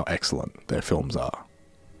matter how excellent their films are.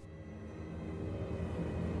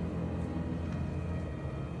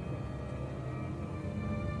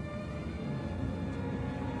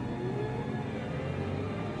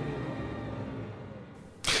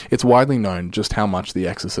 It's widely known just how much The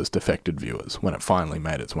Exorcist affected viewers when it finally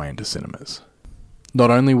made its way into cinemas.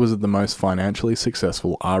 Not only was it the most financially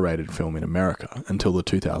successful R-rated film in America until the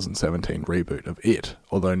 2017 reboot of It,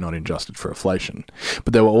 although not adjusted for inflation,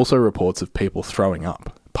 but there were also reports of people throwing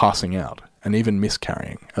up, passing out, and even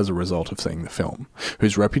miscarrying as a result of seeing the film,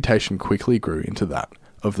 whose reputation quickly grew into that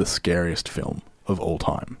of the scariest film of all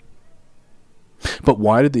time. But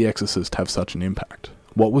why did The Exorcist have such an impact?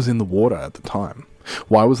 What was in the water at the time?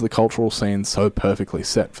 Why was the cultural scene so perfectly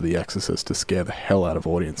set for The Exorcist to scare the hell out of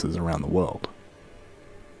audiences around the world?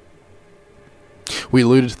 We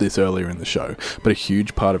alluded to this earlier in the show, but a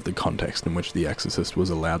huge part of the context in which The Exorcist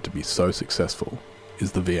was allowed to be so successful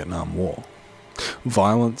is the Vietnam War.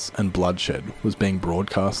 Violence and bloodshed was being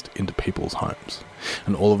broadcast into people's homes,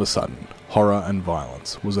 and all of a sudden, horror and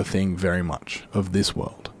violence was a thing very much of this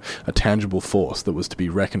world, a tangible force that was to be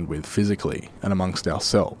reckoned with physically and amongst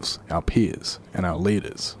ourselves, our peers, and our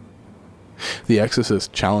leaders. The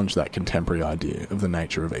Exorcist challenged that contemporary idea of the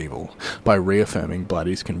nature of evil by reaffirming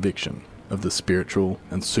Bloody's conviction of the spiritual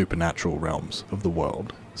and supernatural realms of the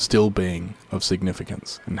world still being of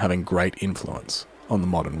significance and having great influence on the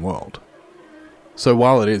modern world. So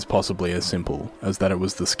while it is possibly as simple as that it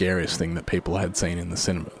was the scariest thing that people had seen in the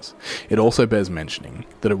cinemas, it also bears mentioning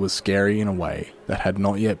that it was scary in a way that had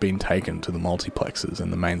not yet been taken to the multiplexes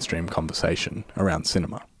and the mainstream conversation around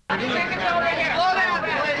cinema.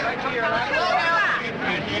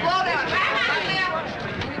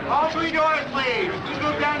 All three doors, please. Just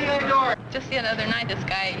move down to the other door. Just the other night, this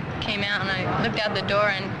guy came out, and I looked out the door,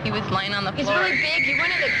 and he was lying on the floor. He's really big. You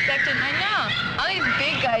wouldn't have expected. I know. All these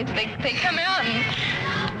big guys, they come out, and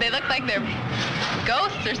they look like they're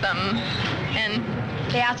ghosts or something. And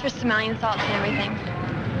they ask for Somalian salts and everything.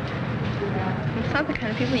 It's not the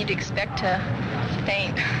kind of people you'd expect to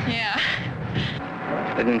faint. Yeah.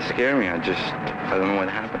 It didn't scare me. I don't know what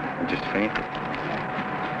happened. I just fainted.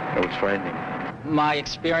 It was frightening. My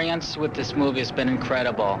experience with this movie has been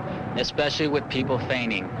incredible, especially with people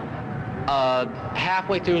fainting.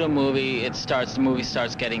 Halfway through the movie, the movie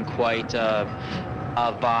starts getting quite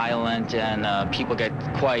violent, and people get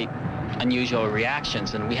quite unusual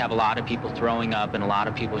reactions, and we have a lot of people throwing up and a lot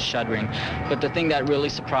of people shuddering. But the thing that really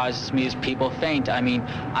surprises me is people faint. I mean,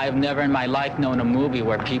 I've never in my life known a movie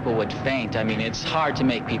where people would faint. I mean, it's hard to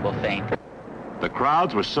make people faint. The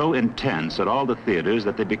crowds were so intense at all the theaters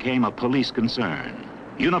that they became a police concern.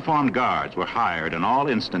 Uniformed guards were hired in all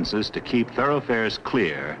instances to keep thoroughfares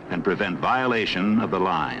clear and prevent violation of the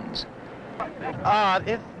lines.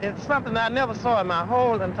 It's something I never saw in my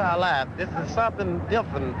whole entire life. This is something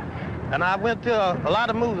different. And I went to a lot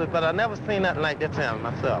of movies, but I never seen nothing like this one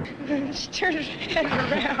myself. She turned her head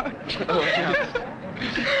around.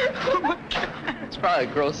 Oh my God. It's probably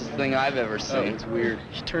the grossest thing I've ever seen. Oh, it's weird.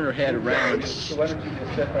 She turned her head around. So why don't you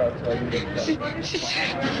just step out so you get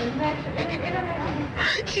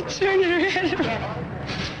She turned her head around.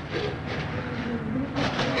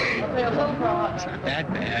 It's not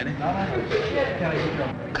that bad.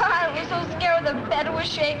 God, I was so scared. The bed was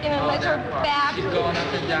shaking and legs were back. She's going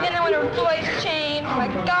up and down. Then when her voice changed, oh my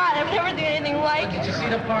God, I've never seen anything like it. Did you see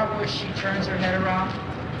the part where she turns her head around?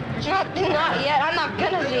 Not yet. I'm not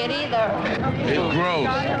gonna see it either. It's gross.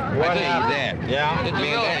 What is that? Yeah.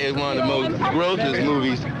 That is one of the most grossest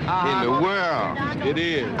movies in the world. It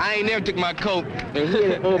is. I ain't never took my coat and put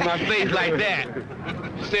it on my face like that.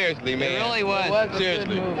 seriously, man. It really was.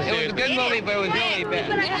 Seriously. It was a good movie, but it was really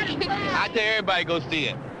bad. I tell everybody go see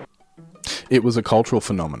it. It was a cultural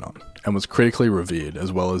phenomenon and was critically revered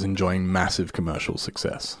as well as enjoying massive commercial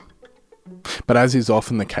success. But as is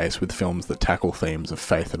often the case with films that tackle themes of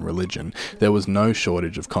faith and religion, there was no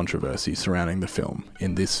shortage of controversy surrounding the film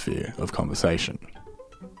in this sphere of conversation.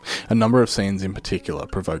 A number of scenes in particular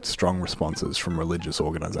provoked strong responses from religious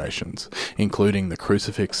organisations, including the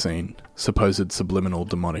crucifix scene, supposed subliminal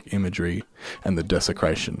demonic imagery, and the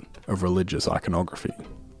desecration of religious iconography.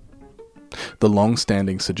 The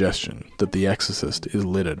long-standing suggestion that The Exorcist is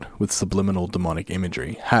littered with subliminal demonic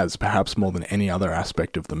imagery has, perhaps more than any other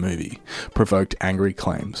aspect of the movie, provoked angry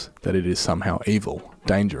claims that it is somehow evil,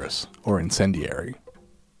 dangerous, or incendiary.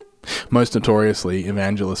 Most notoriously,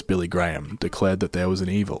 evangelist Billy Graham declared that there was an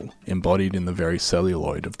evil embodied in the very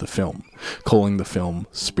celluloid of the film, calling the film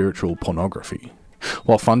spiritual pornography,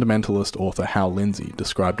 while fundamentalist author Hal Lindsey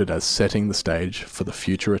described it as setting the stage for the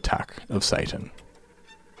future attack of Satan.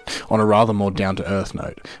 On a rather more down-to-earth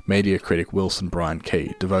note, media critic Wilson Bryant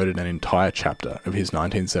Key devoted an entire chapter of his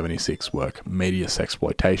 1976 work Media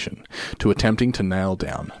Sexploitation to attempting to nail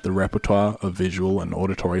down the repertoire of visual and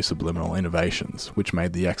auditory subliminal innovations which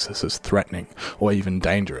made The Exorcist threatening or even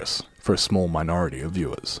dangerous for a small minority of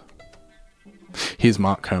viewers. Here's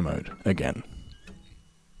Mark Kermode again.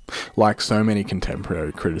 Like so many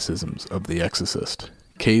contemporary criticisms of The Exorcist,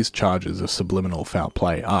 Key's charges of subliminal foul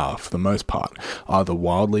play are, for the most part, either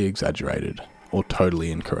wildly exaggerated or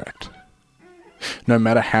totally incorrect. No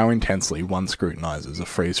matter how intensely one scrutinises a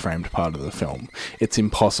freeze-framed part of the film, it's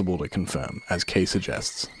impossible to confirm, as Key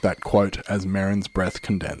suggests, that, quote, as Merrin's breath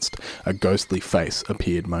condensed, a ghostly face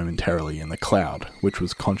appeared momentarily in the cloud, which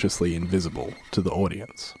was consciously invisible to the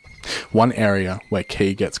audience. One area where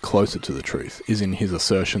Key gets closer to the truth is in his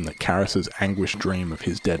assertion that Karras's anguished dream of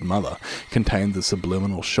his dead mother contained the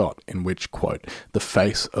subliminal shot in which, quote, the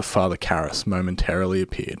face of Father Karras momentarily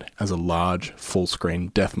appeared as a large, full-screen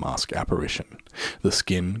death mask apparition, the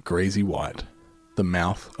skin greasy white, the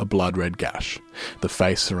mouth a blood-red gash, the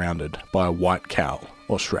face surrounded by a white cowl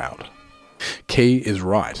or shroud. Key is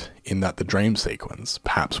right in that the dream sequence,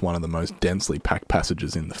 perhaps one of the most densely packed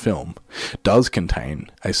passages in the film, does contain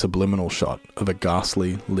a subliminal shot of a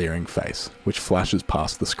ghastly, leering face which flashes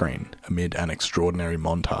past the screen amid an extraordinary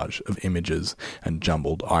montage of images and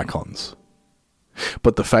jumbled icons.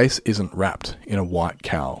 But the face isn't wrapped in a white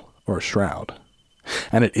cowl or a shroud,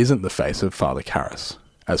 and it isn't the face of Father Karras,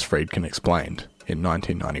 as Friedkin explained in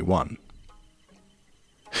 1991.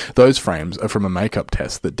 Those frames are from a makeup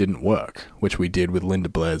test that didn't work, which we did with Linda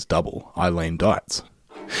Blair's double, Eileen Dietz.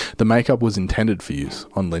 The makeup was intended for use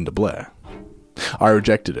on Linda Blair. I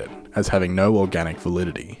rejected it as having no organic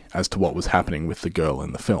validity as to what was happening with the girl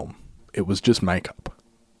in the film. It was just makeup.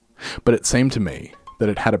 But it seemed to me that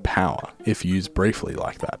it had a power if used briefly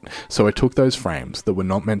like that, so I took those frames that were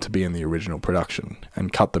not meant to be in the original production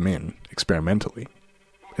and cut them in experimentally.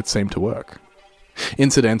 It seemed to work.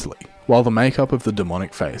 Incidentally, while the makeup of the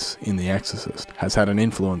demonic face in The Exorcist has had an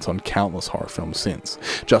influence on countless horror films since,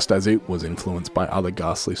 just as it was influenced by other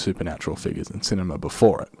ghastly supernatural figures in cinema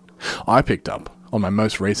before it, I picked up, on my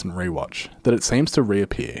most recent rewatch, that it seems to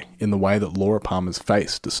reappear in the way that Laura Palmer's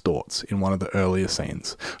face distorts in one of the earlier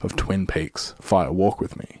scenes of Twin Peaks' Fire Walk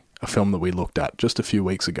With Me, a film that we looked at just a few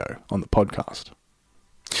weeks ago on the podcast.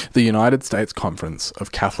 The United States Conference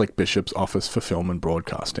of Catholic Bishops' Office for Film and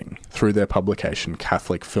Broadcasting, through their publication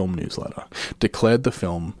Catholic Film Newsletter, declared the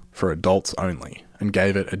film for adults only and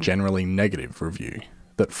gave it a generally negative review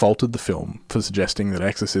that faulted the film for suggesting that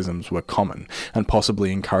exorcisms were common and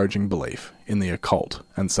possibly encouraging belief in the occult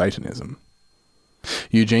and Satanism.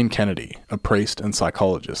 Eugene Kennedy, a priest and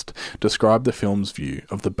psychologist, described the film's view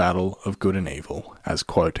of the battle of good and evil as,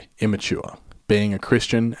 quote, immature. Being a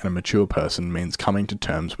Christian and a mature person means coming to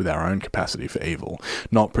terms with our own capacity for evil,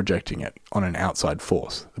 not projecting it on an outside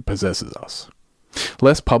force that possesses us.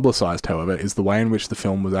 Less publicised, however, is the way in which the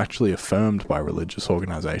film was actually affirmed by religious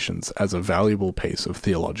organisations as a valuable piece of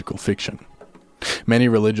theological fiction. Many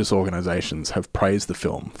religious organisations have praised the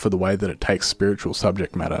film for the way that it takes spiritual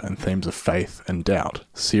subject matter and themes of faith and doubt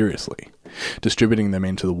seriously, distributing them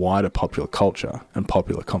into the wider popular culture and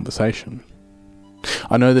popular conversation.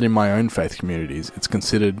 I know that in my own faith communities, it's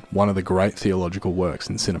considered one of the great theological works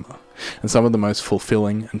in cinema, and some of the most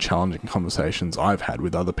fulfilling and challenging conversations I've had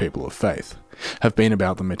with other people of faith have been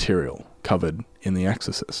about the material covered in The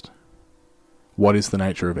Exorcist. What is the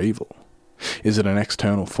nature of evil? Is it an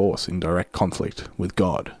external force in direct conflict with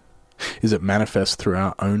God? Is it manifest through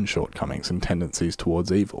our own shortcomings and tendencies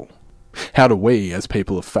towards evil? How do we, as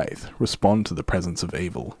people of faith, respond to the presence of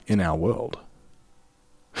evil in our world?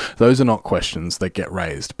 Those are not questions that get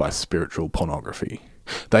raised by spiritual pornography.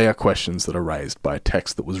 They are questions that are raised by a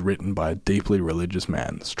text that was written by a deeply religious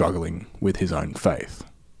man struggling with his own faith.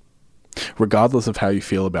 Regardless of how you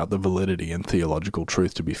feel about the validity and theological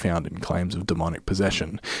truth to be found in claims of demonic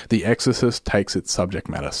possession, The Exorcist takes its subject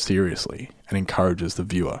matter seriously and encourages the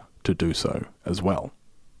viewer to do so as well.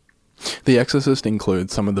 The Exorcist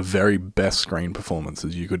includes some of the very best screen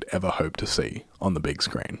performances you could ever hope to see on the big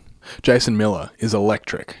screen. Jason Miller is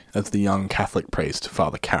electric as the young Catholic priest,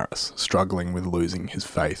 Father Karras, struggling with losing his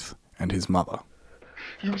faith and his mother.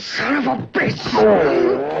 You son of a bitch!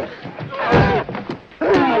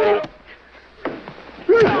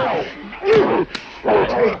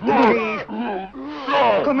 Take me!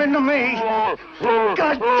 Come into me!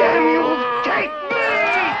 God damn you! Take me!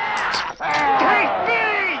 Take me!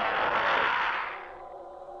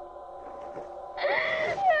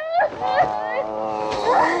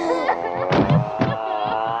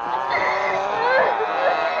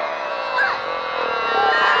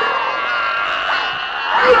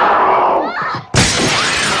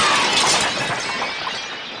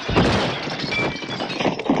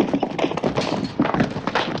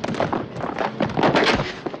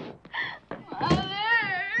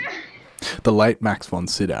 The late Max von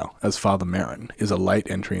Sydow, as Father Merrin, is a late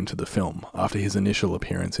entry into the film after his initial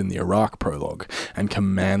appearance in the Iraq prologue and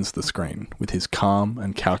commands the screen with his calm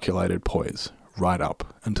and calculated poise right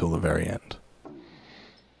up until the very end.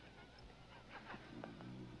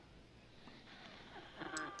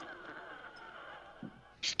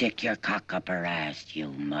 Stick your cock up her ass, you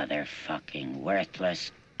motherfucking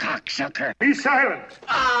worthless cocksucker. Be silent!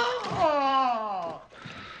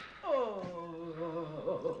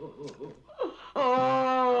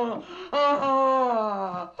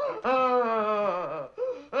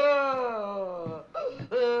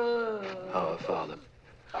 Our Father,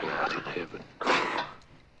 who art in heaven,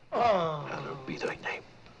 hallowed be thy name.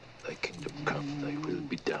 Thy kingdom come, thy will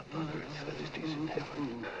be done on earth as it is in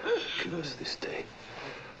heaven. Give us this day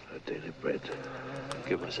our daily bread.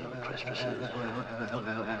 Forgive us our trespasses,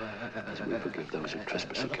 as we forgive those who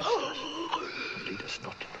trespass against us. And lead us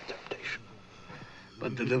not into temptation,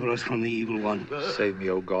 But deliver us from the evil one. Save me,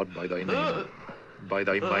 O God, by thy name. By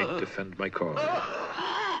thy might defend my cause.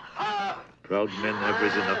 Proud men have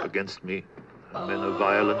risen up against me, and men of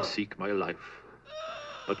violence seek my life.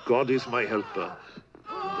 But God is my helper,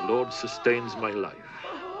 and the Lord sustains my life.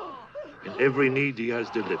 In every need he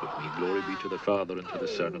has delivered me. Glory be to the Father, and to the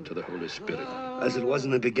Son, and to the Holy Spirit. As it was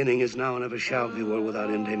in the beginning, is now, and ever shall be, world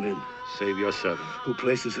without end. Amen. Save your servant. Who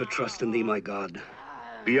places her trust in thee, my God.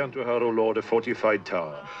 Be unto her, O Lord, a fortified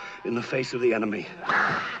tower. In the face of the enemy.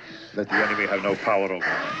 Let the enemy have no power over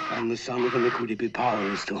her. And the son of iniquity be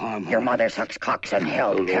powerless to harm her. Your mother sucks cocks in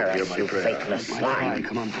hell, O Lord, hear Karras, my you prayer. faithless My cry, swine.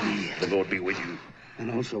 come unto me. The Lord be with you.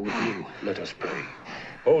 And also with you. Let us pray.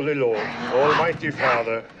 Holy Lord, Almighty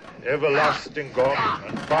Father, everlasting God,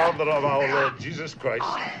 and Father of our Lord Jesus Christ,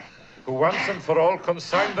 who once and for all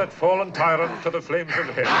consigned that fallen tyrant to the flames of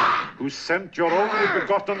hell, who sent your only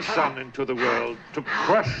begotten Son into the world to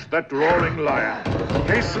crush that roaring lion,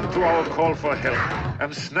 hasten to our call for help,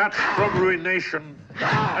 and snatch from ruination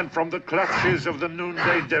and from the clutches of the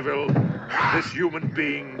noonday devil this human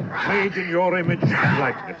being made in your image and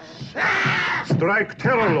likeness. Strike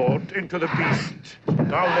terror, Lord, into the beast,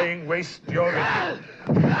 now laying waste your vineyard.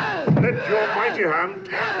 Let your mighty hand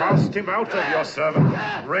cast him out of your servant,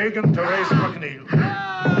 Regan Therese McNeil,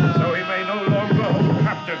 so he may no longer hold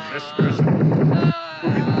captive this person,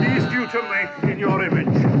 whom it pleased you to make in your image,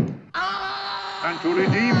 and to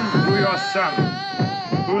redeem through your Son,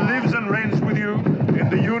 who lives and reigns with you in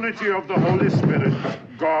the unity of the Holy Spirit,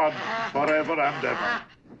 God, forever and ever.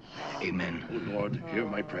 Amen. O Lord, hear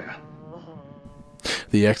my prayer.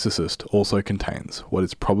 The Exorcist also contains what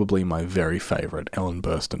is probably my very favourite Ellen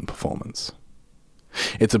Burstyn performance.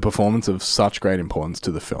 It's a performance of such great importance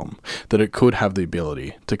to the film that it could have the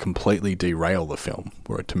ability to completely derail the film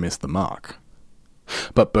were it to miss the mark.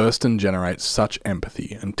 But Burstyn generates such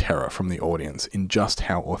empathy and terror from the audience in just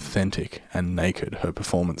how authentic and naked her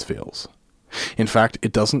performance feels. In fact,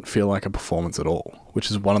 it doesn't feel like a performance at all,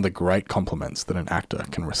 which is one of the great compliments that an actor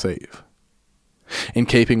can receive. In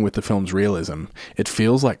keeping with the film's realism, it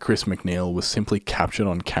feels like Chris MacNeil was simply captured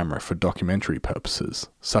on camera for documentary purposes,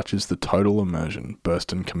 such as the total immersion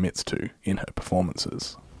Burstyn commits to in her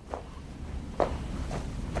performances.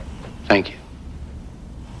 Thank you.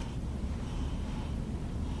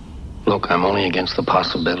 Look, I'm only against the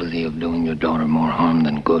possibility of doing your daughter more harm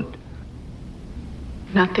than good.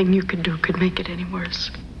 Nothing you could do could make it any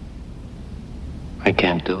worse. I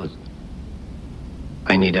can't do it.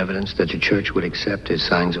 I need evidence that the church would accept his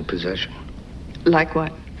signs of possession. Like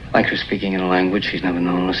what? Like her speaking in a language she's never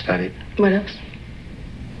known or studied. What else?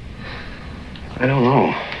 I don't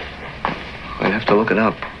know. I'd have to look it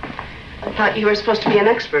up. I thought you were supposed to be an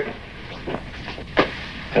expert.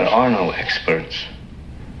 There are no experts.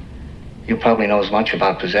 You probably know as much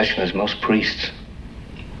about possession as most priests.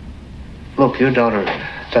 Look, your daughter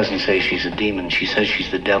doesn't say she's a demon. She says she's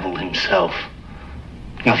the devil himself.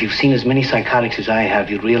 Now, if you've seen as many psychotics as I have,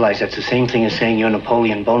 you'd realize that's the same thing as saying you're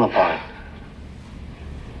Napoleon Bonaparte.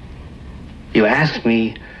 You asked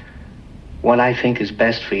me what I think is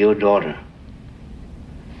best for your daughter.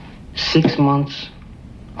 6 months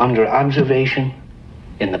under observation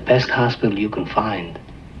in the best hospital you can find.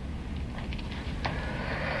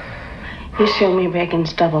 You showed me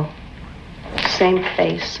Reagan's double. Same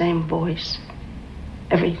face, same voice,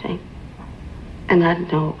 everything. And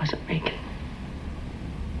I'd know it wasn't Reagan.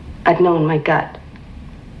 I'd know in my gut.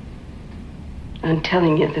 I'm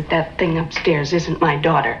telling you that thing upstairs isn't my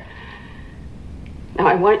daughter. Now,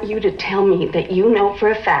 I want you to tell me that you know for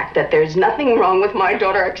a fact that there's nothing wrong with my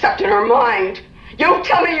daughter except in her mind. You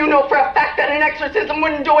tell me you know for a fact that an exorcism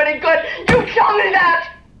wouldn't do any good. You tell me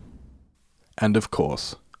that! And of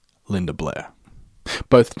course, Linda Blair.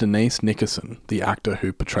 Both Denise Nickerson, the actor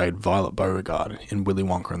who portrayed Violet Beauregard in Willy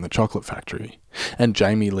Wonka and the Chocolate Factory, and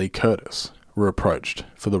Jamie Lee Curtis were approached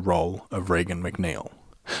for the role of Regan MacNeil,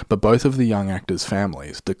 but both of the young actors'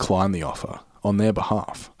 families declined the offer on their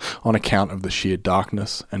behalf on account of the sheer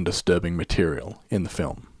darkness and disturbing material in the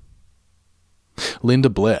film. Linda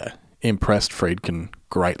Blair impressed Friedkin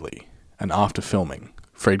greatly, and after filming,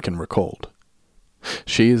 Friedkin recalled,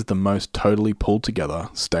 "She is the most totally pulled together,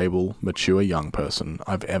 stable, mature young person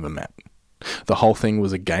I've ever met. The whole thing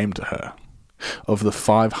was a game to her. Of the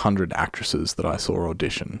 500 actresses that I saw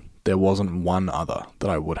audition, there wasn't one other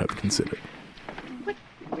that I would have considered." What,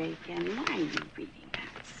 Reagan? Why are you reading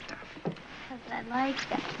that stuff? Because I like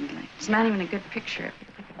that. It's not even a good picture of you.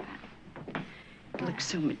 Look at that. It looks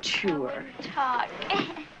so mature. Talk.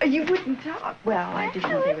 You wouldn't talk. Well, I didn't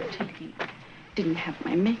know they were taking. Didn't have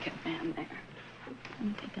my makeup man there. Let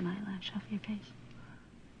me take an eyelash off your face.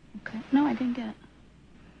 Okay. No, I didn't get it.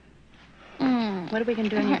 What are we going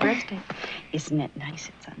to do on your birthday? Isn't it nice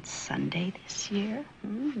it's on Sunday this year?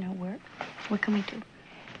 No work. What can we do?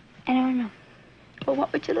 I don't know. Well,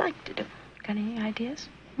 what would you like to do? Got any ideas?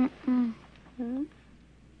 Let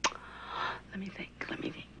me think.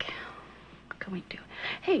 What can we do?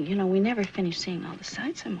 Hey, you know, we never finished seeing all the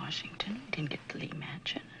sights in Washington. We didn't get the Lee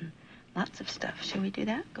Mansion and lots of stuff. Shall we do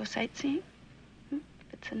that? Go sightseeing? If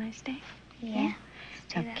it's a nice day? Yeah.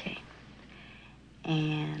 Let's do okay.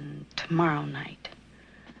 And tomorrow night,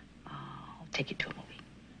 I'll take you to a movie.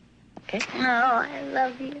 Okay? Oh, I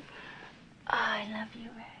love you. Oh, I love you,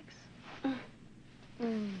 Rex.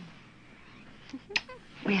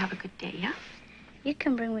 We have a good day, yeah? You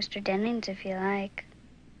can bring Mr. Dennings if you like.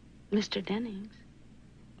 Mr. Dennings?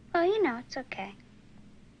 Oh, you know, it's okay.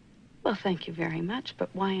 Well, thank you very much, but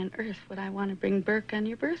why on earth would I want to bring Burke on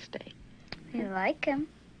your birthday? You like him.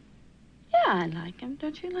 Yeah, I like him.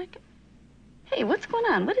 Don't you like him? Hey, what's going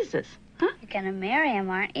on? What is this? Huh? You're gonna marry him,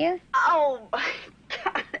 aren't you? Oh, my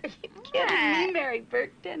God. Are you kidding me, Mary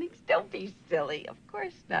Burke Dennings? Don't be silly. Of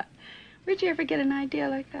course not. Where'd you ever get an idea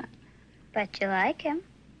like that? But you like him.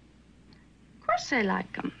 Of course I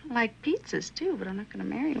like him. I like pizzas, too, but I'm not going to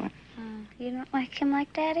marry one. You don't like him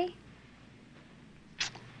like Daddy?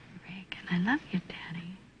 Reagan, I love you,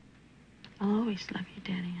 Daddy. I'll always love you,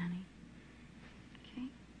 Daddy, honey. Okay?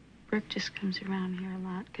 Burke just comes around here a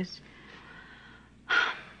lot because,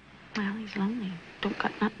 well, he's lonely. Don't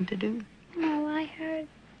got nothing to do. No, I heard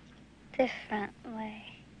differently.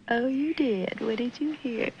 Oh, you did? What did you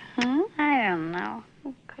hear? Huh? I don't know.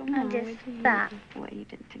 Oh, come I on. just what did you thought. hear? Well, you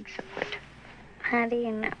didn't think so good. How do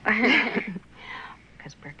you know?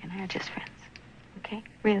 Because Burke and I are just friends. Okay?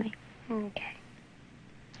 Really? Okay.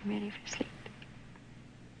 You ready for sleep?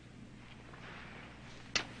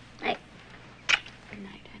 Night. Good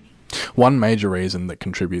night, honey. One major reason that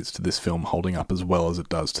contributes to this film holding up as well as it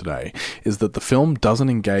does today is that the film doesn't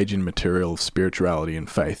engage in material of spirituality and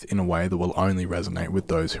faith in a way that will only resonate with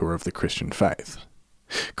those who are of the Christian faith.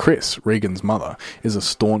 Chris, Regan's mother, is a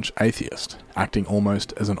staunch atheist, acting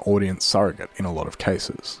almost as an audience surrogate in a lot of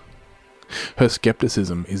cases. Her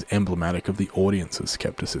skepticism is emblematic of the audience's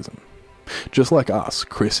skepticism. Just like us,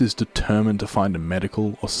 Chris is determined to find a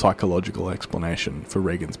medical or psychological explanation for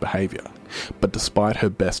Regan's behaviour, but despite her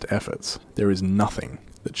best efforts, there is nothing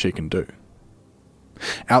that she can do.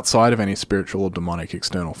 Outside of any spiritual or demonic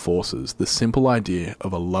external forces, the simple idea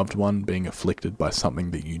of a loved one being afflicted by something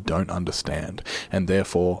that you don't understand and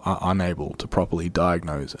therefore are unable to properly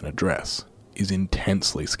diagnose and address is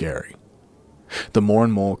intensely scary. The more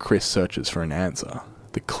and more Chris searches for an answer,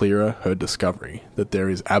 the clearer her discovery that there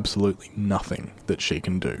is absolutely nothing that she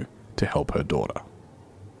can do to help her daughter.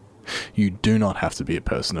 You do not have to be a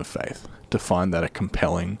person of faith to find that a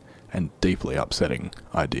compelling and deeply upsetting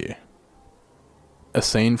idea. A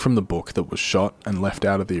scene from the book that was shot and left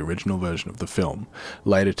out of the original version of the film,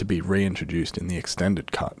 later to be reintroduced in the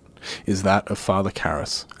extended cut, is that of Father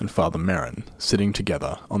Karras and Father Merrin sitting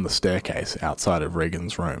together on the staircase outside of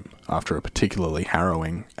Regan's room after a particularly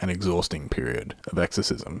harrowing and exhausting period of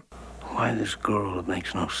exorcism. Why this girl? It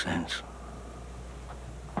makes no sense.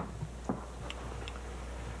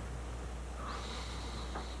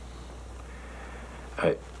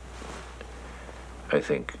 I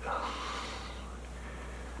think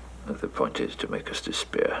that the point is to make us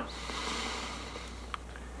despair.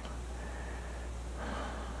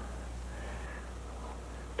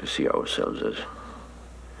 To see ourselves as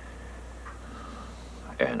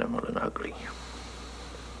animal and ugly.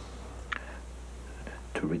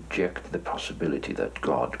 To reject the possibility that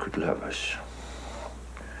God could love us.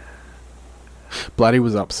 Blatty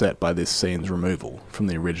was upset by this scene's removal from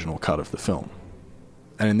the original cut of the film.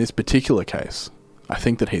 And in this particular case, I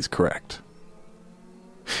think that he's correct.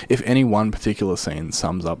 If any one particular scene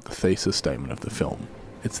sums up the thesis statement of the film,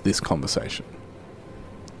 it's this conversation.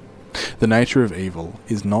 The nature of evil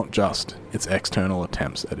is not just its external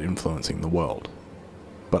attempts at influencing the world,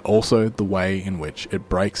 but also the way in which it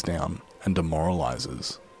breaks down and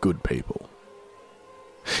demoralizes good people.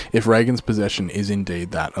 If Regan's possession is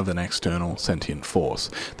indeed that of an external sentient force,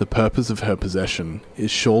 the purpose of her possession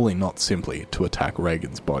is surely not simply to attack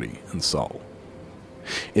Regan's body and soul.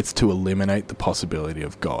 It's to eliminate the possibility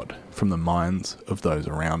of God from the minds of those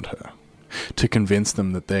around her, to convince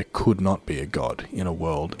them that there could not be a God in a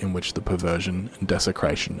world in which the perversion and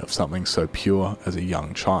desecration of something so pure as a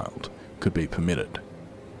young child could be permitted.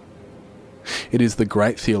 It is the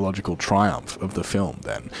great theological triumph of the film,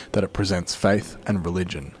 then, that it presents faith and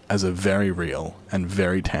religion as a very real and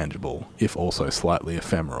very tangible, if also slightly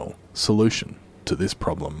ephemeral, solution to this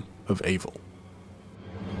problem of evil.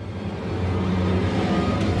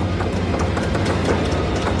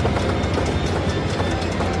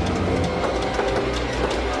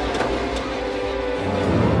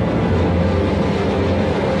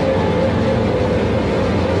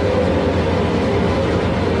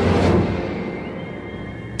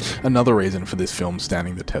 Another reason for this film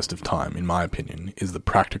standing the test of time, in my opinion, is the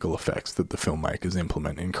practical effects that the filmmakers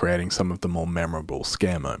implement in creating some of the more memorable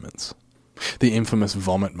scare moments. The infamous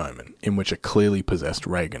vomit moment, in which a clearly possessed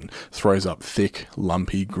Regan throws up thick,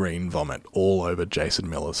 lumpy green vomit all over Jason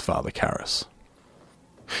Miller's Father Karras.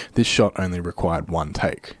 This shot only required one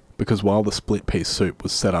take, because while the split-piece soup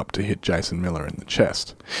was set up to hit Jason Miller in the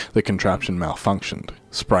chest, the contraption malfunctioned,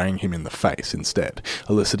 spraying him in the face instead,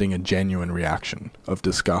 eliciting a genuine reaction of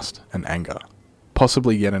disgust and anger.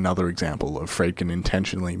 Possibly yet another example of Friedkin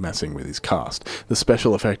intentionally messing with his cast. The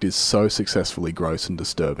special effect is so successfully gross and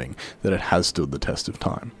disturbing that it has stood the test of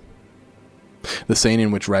time. The scene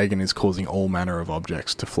in which Regan is causing all manner of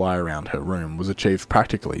objects to fly around her room was achieved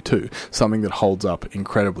practically too, something that holds up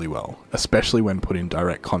incredibly well, especially when put in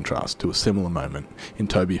direct contrast to a similar moment in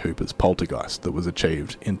Tobe Hooper's Poltergeist that was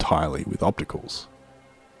achieved entirely with opticals.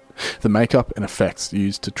 The makeup and effects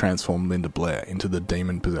used to transform Linda Blair into the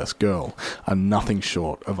demon-possessed girl are nothing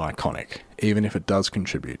short of iconic, even if it does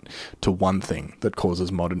contribute to one thing that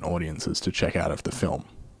causes modern audiences to check out of the film.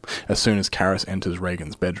 As soon as Karras enters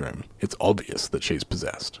Regan's bedroom, it's obvious that she's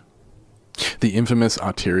possessed. The infamous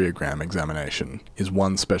arteriogram examination is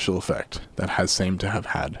one special effect that has seemed to have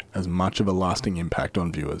had as much of a lasting impact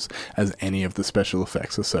on viewers as any of the special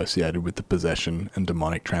effects associated with the possession and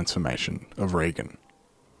demonic transformation of Regan.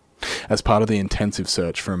 As part of the intensive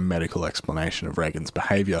search for a medical explanation of Regan's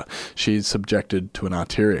behaviour, she is subjected to an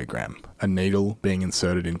arteriogram, a needle being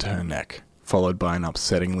inserted into her neck, followed by an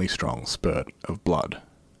upsettingly strong spurt of blood.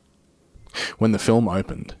 When the film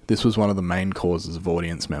opened, this was one of the main causes of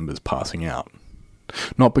audience members passing out.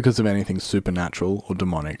 Not because of anything supernatural or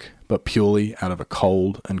demonic, but purely out of a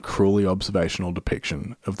cold and cruelly observational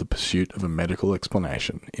depiction of the pursuit of a medical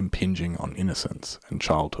explanation impinging on innocence and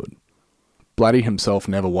childhood. Blatty himself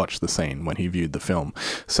never watched the scene when he viewed the film,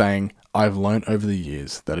 saying, "I've learnt over the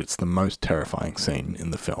years that it's the most terrifying scene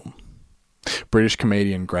in the film." British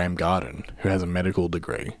comedian Graham Garden, who has a medical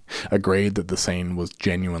degree, agreed that the scene was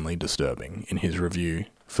genuinely disturbing in his review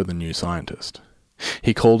for The New Scientist.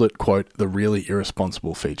 He called it, quote, "the really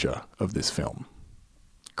irresponsible feature of this film."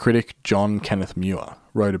 Critic John Kenneth Muir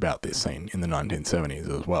wrote about this scene in the 1970s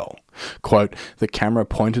as well. Quote, "The camera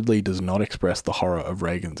pointedly does not express the horror of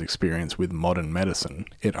Reagan's experience with modern medicine,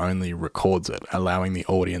 it only records it, allowing the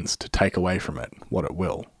audience to take away from it what it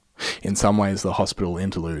will. In some ways, the hospital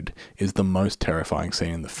interlude is the most terrifying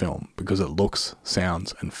scene in the film because it looks,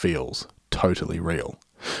 sounds, and feels totally real.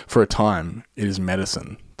 For a time, it is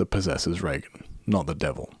medicine that possesses Reagan, not the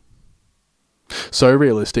devil." So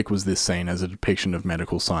realistic was this scene as a depiction of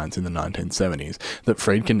medical science in the 1970s that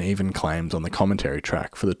Friedkin even claims on the commentary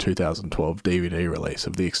track for the 2012 DVD release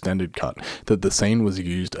of the extended cut that the scene was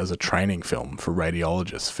used as a training film for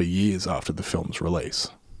radiologists for years after the film's release.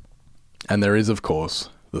 And there is, of course,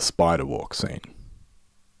 the spider walk scene.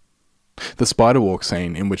 The spider walk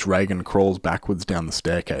scene, in which Reagan crawls backwards down the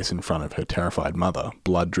staircase in front of her terrified mother,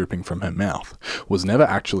 blood dripping from her mouth, was never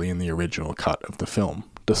actually in the original cut of the film,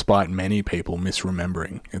 despite many people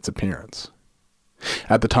misremembering its appearance.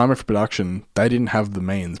 At the time of production, they didn't have the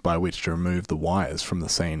means by which to remove the wires from the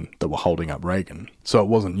scene that were holding up Reagan, so it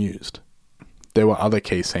wasn't used. There were other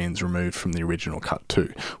key scenes removed from the original cut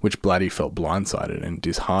too, which Blatty felt blindsided and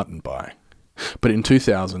disheartened by. But in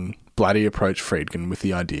 2000, Blatty approached Friedkin with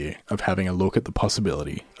the idea of having a look at the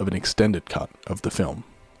possibility of an extended cut of the film.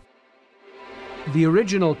 The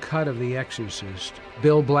original cut of The Exorcist,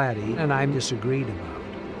 Bill Blatty and I disagreed about.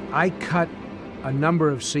 I cut a number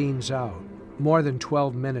of scenes out, more than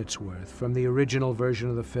 12 minutes worth, from the original version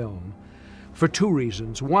of the film, for two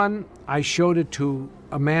reasons. One, I showed it to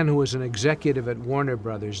a man who was an executive at Warner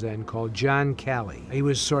Brothers then called John Calley. He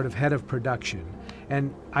was sort of head of production.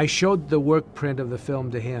 And I showed the work print of the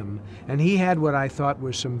film to him, and he had what I thought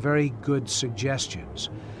were some very good suggestions.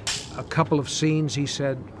 A couple of scenes, he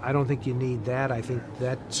said, "I don't think you need that. I think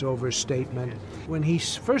that's overstatement." When he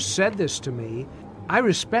first said this to me, I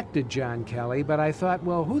respected John Kelly, but I thought,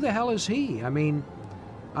 well, who the hell is he? I mean,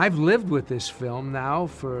 I've lived with this film now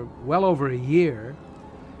for well over a year.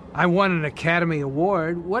 I won an Academy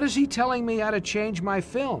Award. What is he telling me how to change my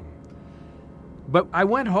film? But I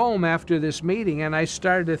went home after this meeting and I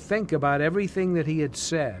started to think about everything that he had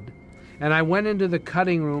said. And I went into the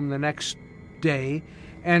cutting room the next day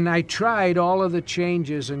and I tried all of the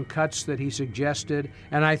changes and cuts that he suggested,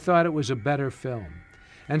 and I thought it was a better film.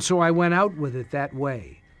 And so I went out with it that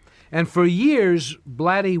way. And for years,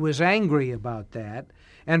 Blatty was angry about that,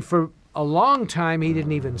 and for a long time he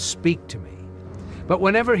didn't even speak to me. But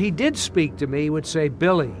whenever he did speak to me, he would say,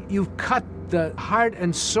 "Billy, you've cut the heart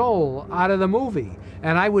and soul out of the movie."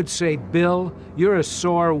 And I would say, "Bill, you're a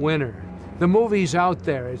sore winner. The movie's out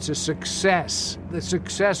there. It's a success. The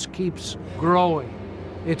success keeps growing.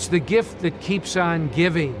 It's the gift that keeps on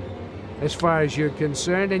giving, as far as you're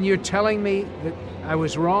concerned. And you're telling me that I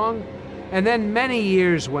was wrong?" And then many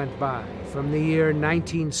years went by, from the year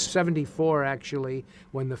 1974, actually,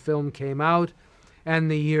 when the film came out, and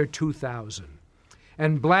the year 2000.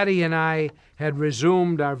 And Blatty and I had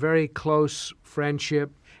resumed our very close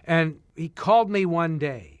friendship, and he called me one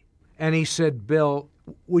day, and he said, "Bill,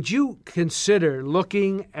 would you consider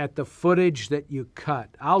looking at the footage that you cut?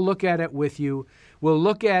 I'll look at it with you. We'll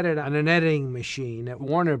look at it on an editing machine at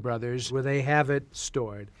Warner Brothers, where they have it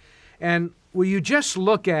stored. And will you just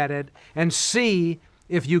look at it and see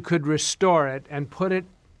if you could restore it and put it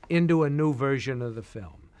into a new version of the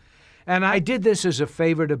film?" And I did this as a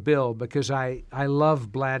favor to Bill because I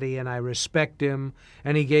love Blatty and I respect him,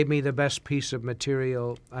 and he gave me the best piece of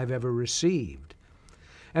material I've ever received.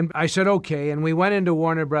 And I said, okay, and we went into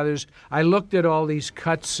Warner Brothers. I looked at all these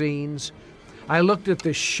cut scenes. I looked at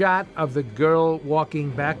the shot of the girl walking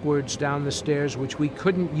backwards down the stairs, which we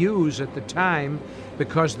couldn't use at the time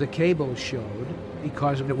because the cable showed,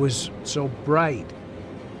 because it was so bright.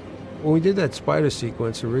 When we did that spider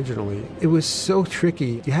sequence originally, it was so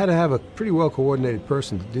tricky. You had to have a pretty well-coordinated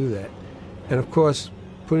person to do that. And of course,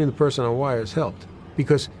 putting the person on wires helped,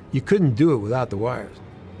 because you couldn't do it without the wires.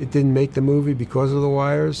 It didn't make the movie because of the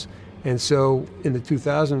wires, and so in the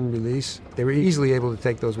 2000 release, they were easily able to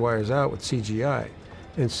take those wires out with CGI.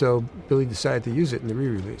 And so Billy decided to use it in the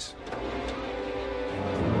re-release.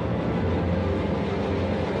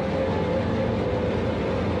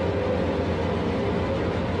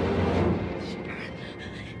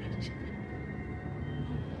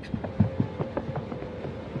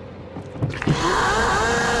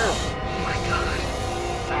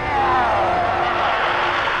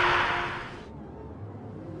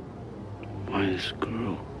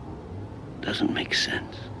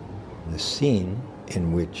 The scene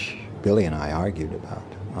in which Billy and I argued about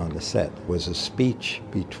on the set was a speech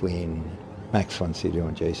between Max von Sydow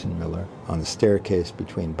and Jason Miller on the staircase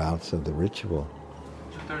between bouts of the ritual.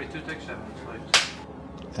 232, take 7,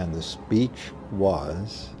 please. And the speech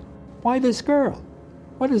was, why this girl?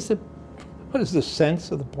 What is the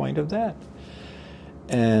sense of the point of that?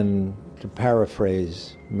 And to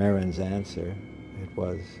paraphrase Marin's answer, it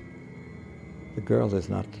was, the girl is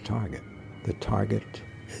not the target. The target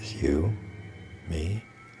is you, me,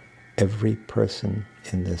 every person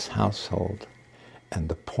in this household. And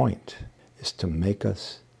the point is to make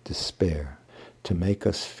us despair, to make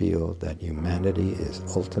us feel that humanity is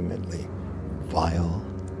ultimately vile,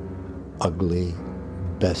 ugly,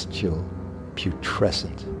 bestial,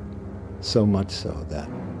 putrescent. So much so that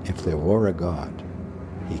if there were a God,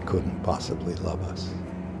 he couldn't possibly love us.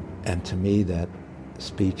 And to me, that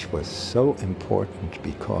speech was so important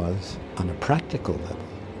because, on a practical level,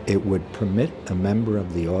 it would permit a member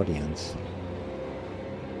of the audience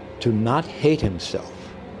to not hate himself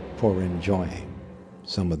for enjoying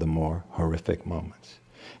some of the more horrific moments.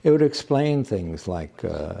 It would explain things like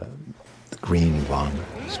the green vomit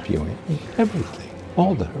spewing, everything,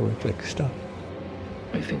 all the horrific stuff.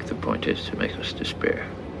 I think the point is to make us despair.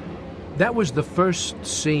 That was the first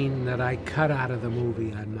scene that I cut out of the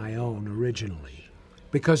movie on my own originally,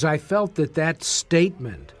 because I felt that that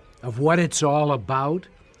statement of what it's all about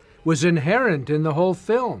was inherent in the whole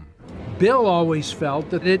film. Bill always felt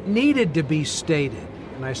that it needed to be stated.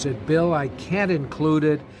 And I said, Bill, I can't include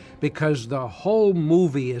it because the whole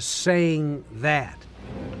movie is saying that.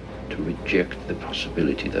 To reject the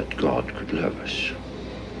possibility that God could love us.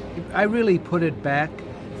 I really put it back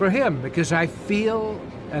for him because I feel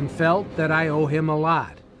and felt that I owe him a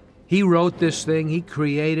lot. He wrote this thing, he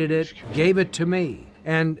created it, gave it to me.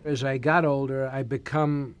 And as I got older, I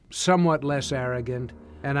become somewhat less arrogant,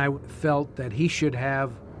 and I felt that he should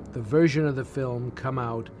have the version of the film come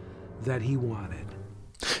out that he wanted.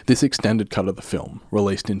 This extended cut of the film,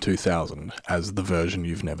 released in 2000 as The Version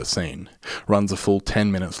You've Never Seen, runs a full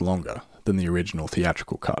 10 minutes longer than the original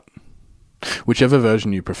theatrical cut. Whichever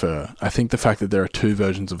version you prefer, I think the fact that there are two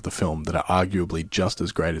versions of the film that are arguably just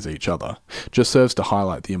as great as each other just serves to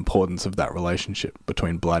highlight the importance of that relationship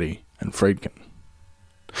between Blatty and Friedkin.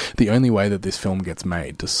 The only way that this film gets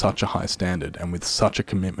made to such a high standard and with such a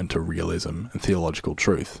commitment to realism and theological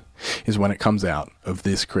truth is when it comes out of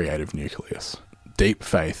this creative nucleus. Deep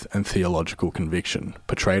faith and theological conviction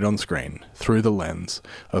portrayed on screen through the lens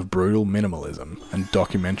of brutal minimalism and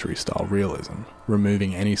documentary-style realism,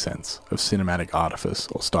 removing any sense of cinematic artifice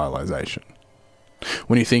or stylization.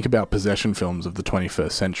 When you think about possession films of the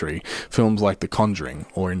 21st century, films like The Conjuring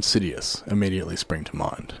or Insidious immediately spring to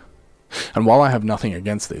mind. And while I have nothing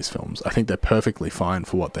against these films, I think they're perfectly fine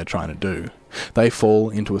for what they're trying to do. They fall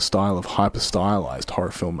into a style of hyper-stylized horror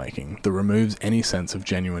filmmaking that removes any sense of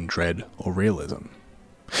genuine dread or realism.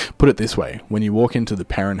 Put it this way, when you walk into the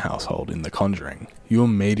Perron household in The Conjuring, you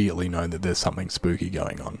immediately know that there's something spooky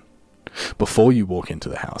going on. Before you walk into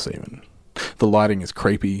the house even. The lighting is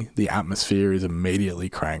creepy, the atmosphere is immediately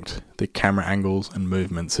cranked, the camera angles and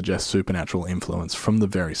movement suggest supernatural influence from the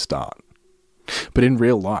very start. But in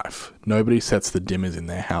real life, nobody sets the dimmers in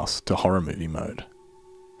their house to horror movie mode.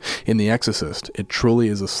 In The Exorcist, it truly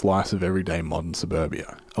is a slice of everyday modern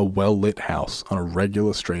suburbia, a well-lit house on a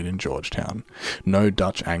regular street in Georgetown, no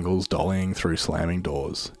Dutch angles dollying through slamming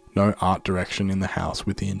doors, no art direction in the house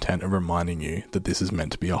with the intent of reminding you that this is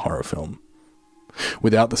meant to be a horror film.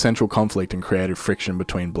 Without the central conflict and creative friction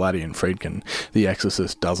between Blatty and Friedkin, The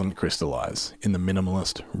Exorcist doesn't crystallise in the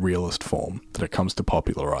minimalist, realist form that it comes to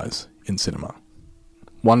popularise in cinema.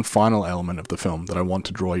 One final element of the film that I want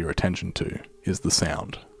to draw your attention to is the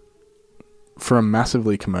sound. For a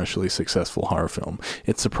massively commercially successful horror film,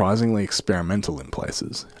 it's surprisingly experimental in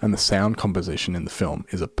places, and the sound composition in the film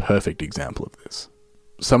is a perfect example of this.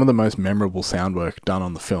 Some of the most memorable sound work done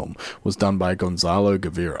on the film was done by Gonzalo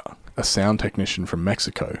Guevara, a sound technician from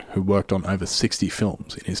Mexico who worked on over 60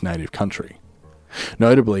 films in his native country.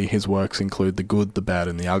 Notably, his works include The Good, the Bad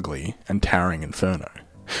and the Ugly and Towering Inferno.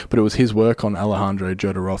 But it was his work on Alejandro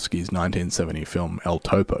Jodorowsky's 1970 film El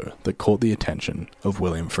Topo that caught the attention of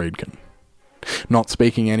William Friedkin. Not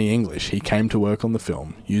speaking any English, he came to work on the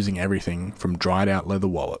film using everything from dried-out leather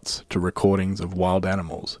wallets to recordings of wild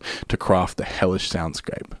animals to craft the hellish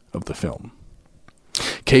soundscape of the film.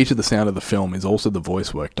 Key to the sound of the film is also the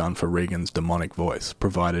voice work done for Regan's demonic voice,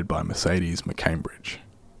 provided by Mercedes McCambridge.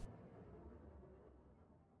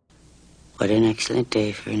 What an excellent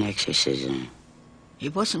day for an exorcism.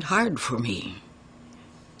 It wasn't hard for me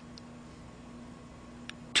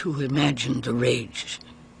to imagine the rage.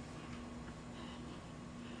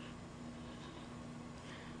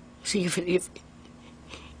 See, if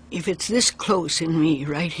it's this close in me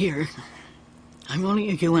right here, I'm only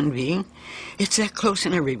a human being. It's that close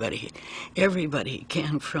in everybody. Everybody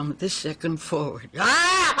can from this second forward.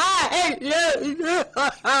 That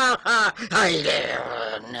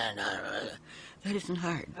isn't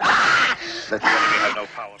hard. Let the enemy have no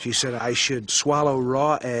power. She said I should swallow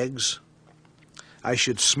raw eggs, I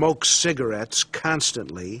should smoke cigarettes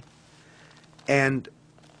constantly, and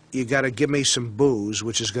you got to give me some booze,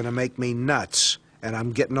 which is going to make me nuts, and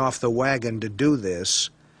I'm getting off the wagon to do this,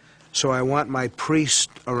 so I want my priest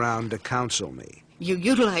around to counsel me. You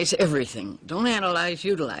utilize everything. Don't analyze,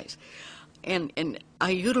 utilize. And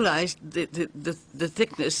I utilized the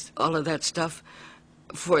thickness, all of that stuff,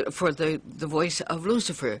 for the voice of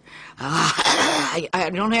Lucifer.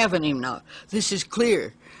 I don't have any now. This is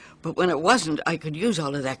clear. But when it wasn't, I could use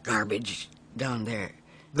all of that garbage down there.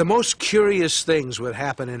 The most curious things would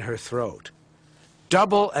happen in her throat.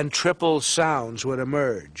 Double and triple sounds would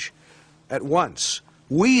emerge at once.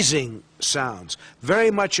 Wheezing sounds,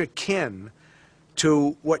 very much akin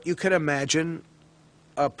to what you could imagine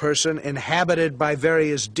a person inhabited by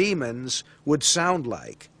various demons would sound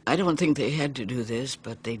like. I don't think they had to do this,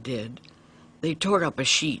 but they did. They tore up a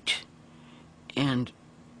sheet and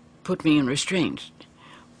put me in restraints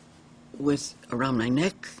with around my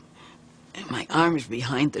neck and my arms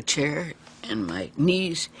behind the chair and my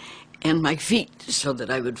knees and my feet, so that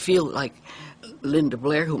I would feel like Linda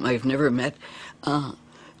Blair, whom I've never met,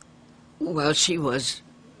 while she was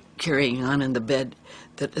carrying on in the bed,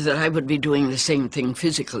 that I would be doing the same thing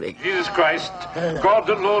physically. Jesus Christ, God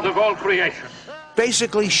and Lord of all creation.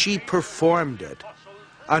 Basically, she performed it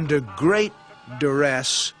under great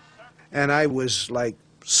duress, and I was like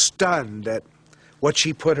stunned at what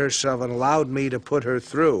she put herself and allowed me to put her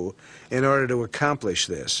through in order to accomplish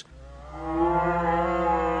this.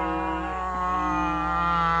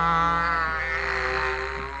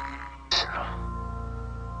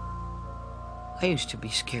 I used to be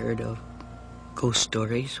scared of ghost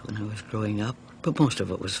stories when I was growing up, but most of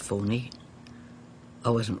it was phony. I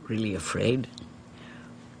wasn't really afraid,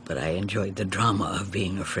 but I enjoyed the drama of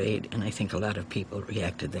being afraid, and I think a lot of people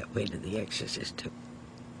reacted that way to The Exorcist, too.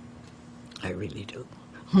 I really do.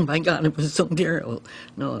 Oh, my God, it was so terrible.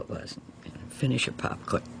 No, it wasn't. Finish your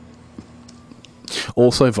popcorn.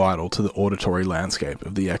 Also vital to the auditory landscape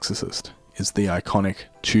of The Exorcist is the iconic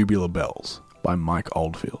Tubular Bells by Mike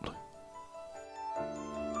Oldfield.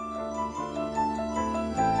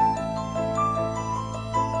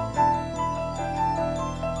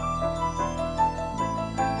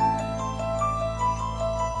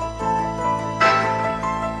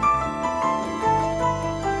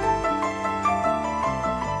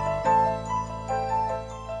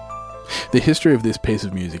 The history of this piece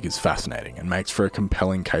of music is fascinating and makes for a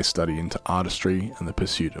compelling case study into artistry and the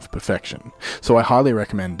pursuit of perfection, so I highly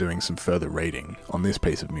recommend doing some further reading on this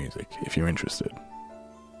piece of music if you're interested.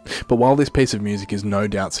 But while this piece of music is no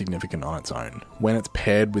doubt significant on its own, when it's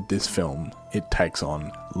paired with this film, it takes on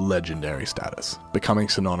legendary status, becoming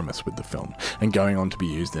synonymous with the film and going on to be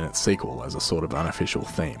used in its sequel as a sort of unofficial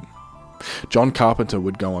theme. John Carpenter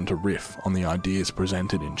would go on to riff on the ideas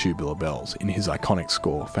presented in Tubular Bells in his iconic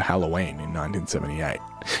score for Halloween in 1978,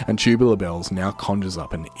 and Tubular Bells now conjures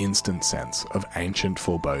up an instant sense of ancient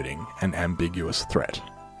foreboding and ambiguous threat.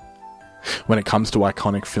 When it comes to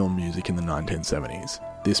iconic film music in the 1970s,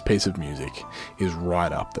 this piece of music is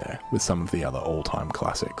right up there with some of the other all-time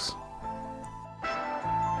classics.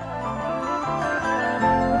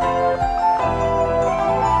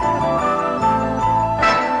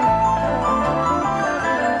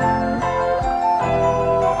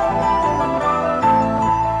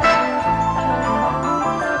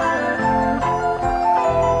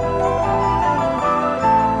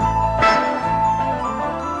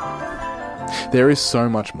 There is so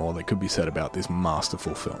much more that could be said about this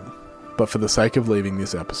masterful film, but for the sake of leaving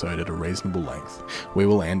this episode at a reasonable length, we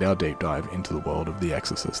will end our deep dive into the world of The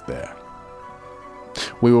Exorcist there.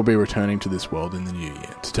 We will be returning to this world in the new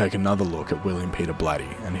year to take another look at William Peter Blatty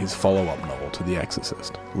and his follow-up novel to The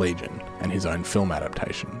Exorcist, Legion, and his own film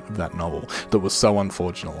adaptation of that novel that was so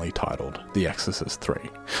unfortunately titled The Exorcist 3.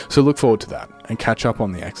 So look forward to that, and catch up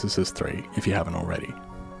on The Exorcist 3 if you haven't already.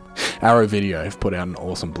 Arrow Video have put out an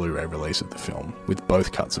awesome Blu-ray release of the film, with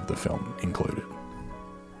both cuts of the film included.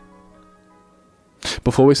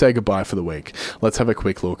 Before we say goodbye for the week, let's have a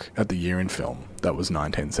quick look at the year in film that was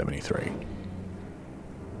 1973.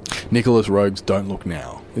 Nicholas Roeg's Don't Look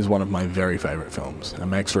Now is one of my very favourite films,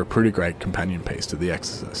 and makes for a pretty great companion piece to The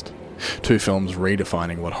Exorcist. Two films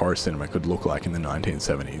redefining what horror cinema could look like in the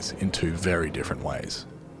 1970s in two very different ways.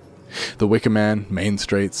 The Wicker Man, Mean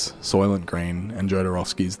Streets, Soylent Green, and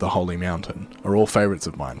Jodorowsky's The Holy Mountain are all favourites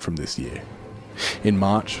of mine from this year. In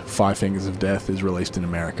March, Five Fingers of Death is released in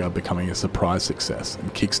America, becoming a surprise success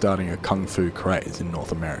and kickstarting a kung fu craze in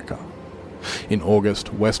North America. In August,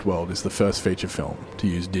 Westworld is the first feature film to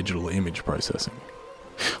use digital image processing.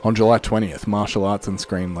 On July 20th, martial arts and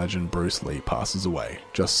screen legend Bruce Lee passes away,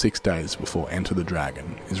 just 6 days before Enter the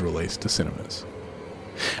Dragon is released to cinemas.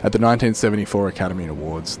 At the 1974 Academy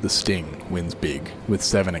Awards, The Sting wins big, with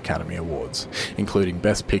 7 Academy Awards, including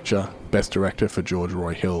Best Picture, Best Director for George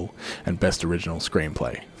Roy Hill, and Best Original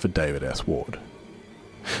Screenplay for David S. Ward.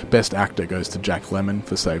 Best Actor goes to Jack Lemmon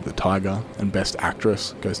for Save the Tiger, and Best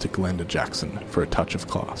Actress goes to Glenda Jackson for A Touch of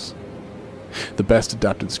Class. The Best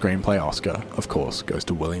Adapted Screenplay Oscar, of course, goes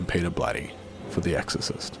to William Peter Blatty for The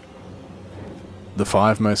Exorcist. The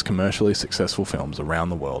 5 most commercially successful films around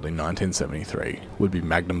the world in 1973 would be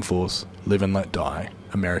Magnum Force, Live and Let Die,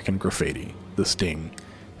 American Graffiti, The Sting,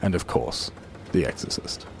 and of course, The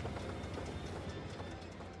Exorcist.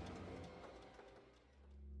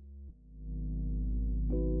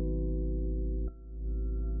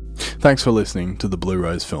 Thanks for listening to the Blue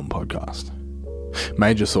Rose Film Podcast.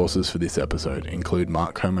 Major sources for this episode include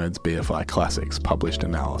Mark Kermode's BFI Classics published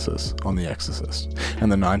analysis on The Exorcist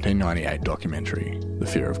and the 1998 documentary The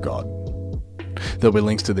Fear of God. There'll be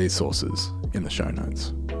links to these sources in the show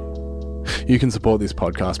notes. You can support this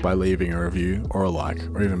podcast by leaving a review or a like,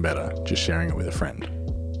 or even better, just sharing it with a friend.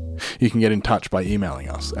 You can get in touch by emailing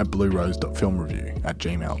us at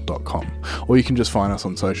bluerose.filmreview@gmail.com, or you can just find us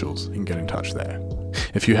on socials and get in touch there.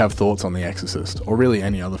 If you have thoughts on The Exorcist, or really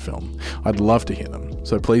any other film, I'd love to hear them,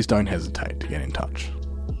 so please don't hesitate to get in touch.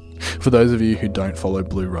 For those of you who don't follow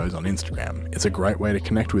Blue Rose on Instagram, it's a great way to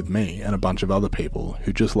connect with me and a bunch of other people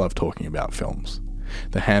who just love talking about films.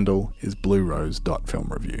 The handle is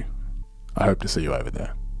bluerose.filmreview. I hope to see you over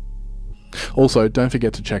there. Also, don't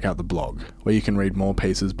forget to check out the blog, where you can read more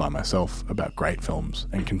pieces by myself about great films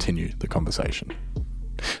and continue the conversation.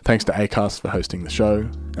 Thanks to Acast for hosting the show,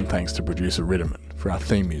 and thanks to producer Ritterman for our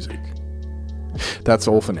theme music. That's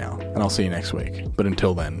all for now, and I'll see you next week. But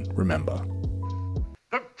until then, remember,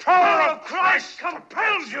 the power of Christ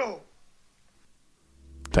compels you!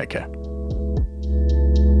 Take care.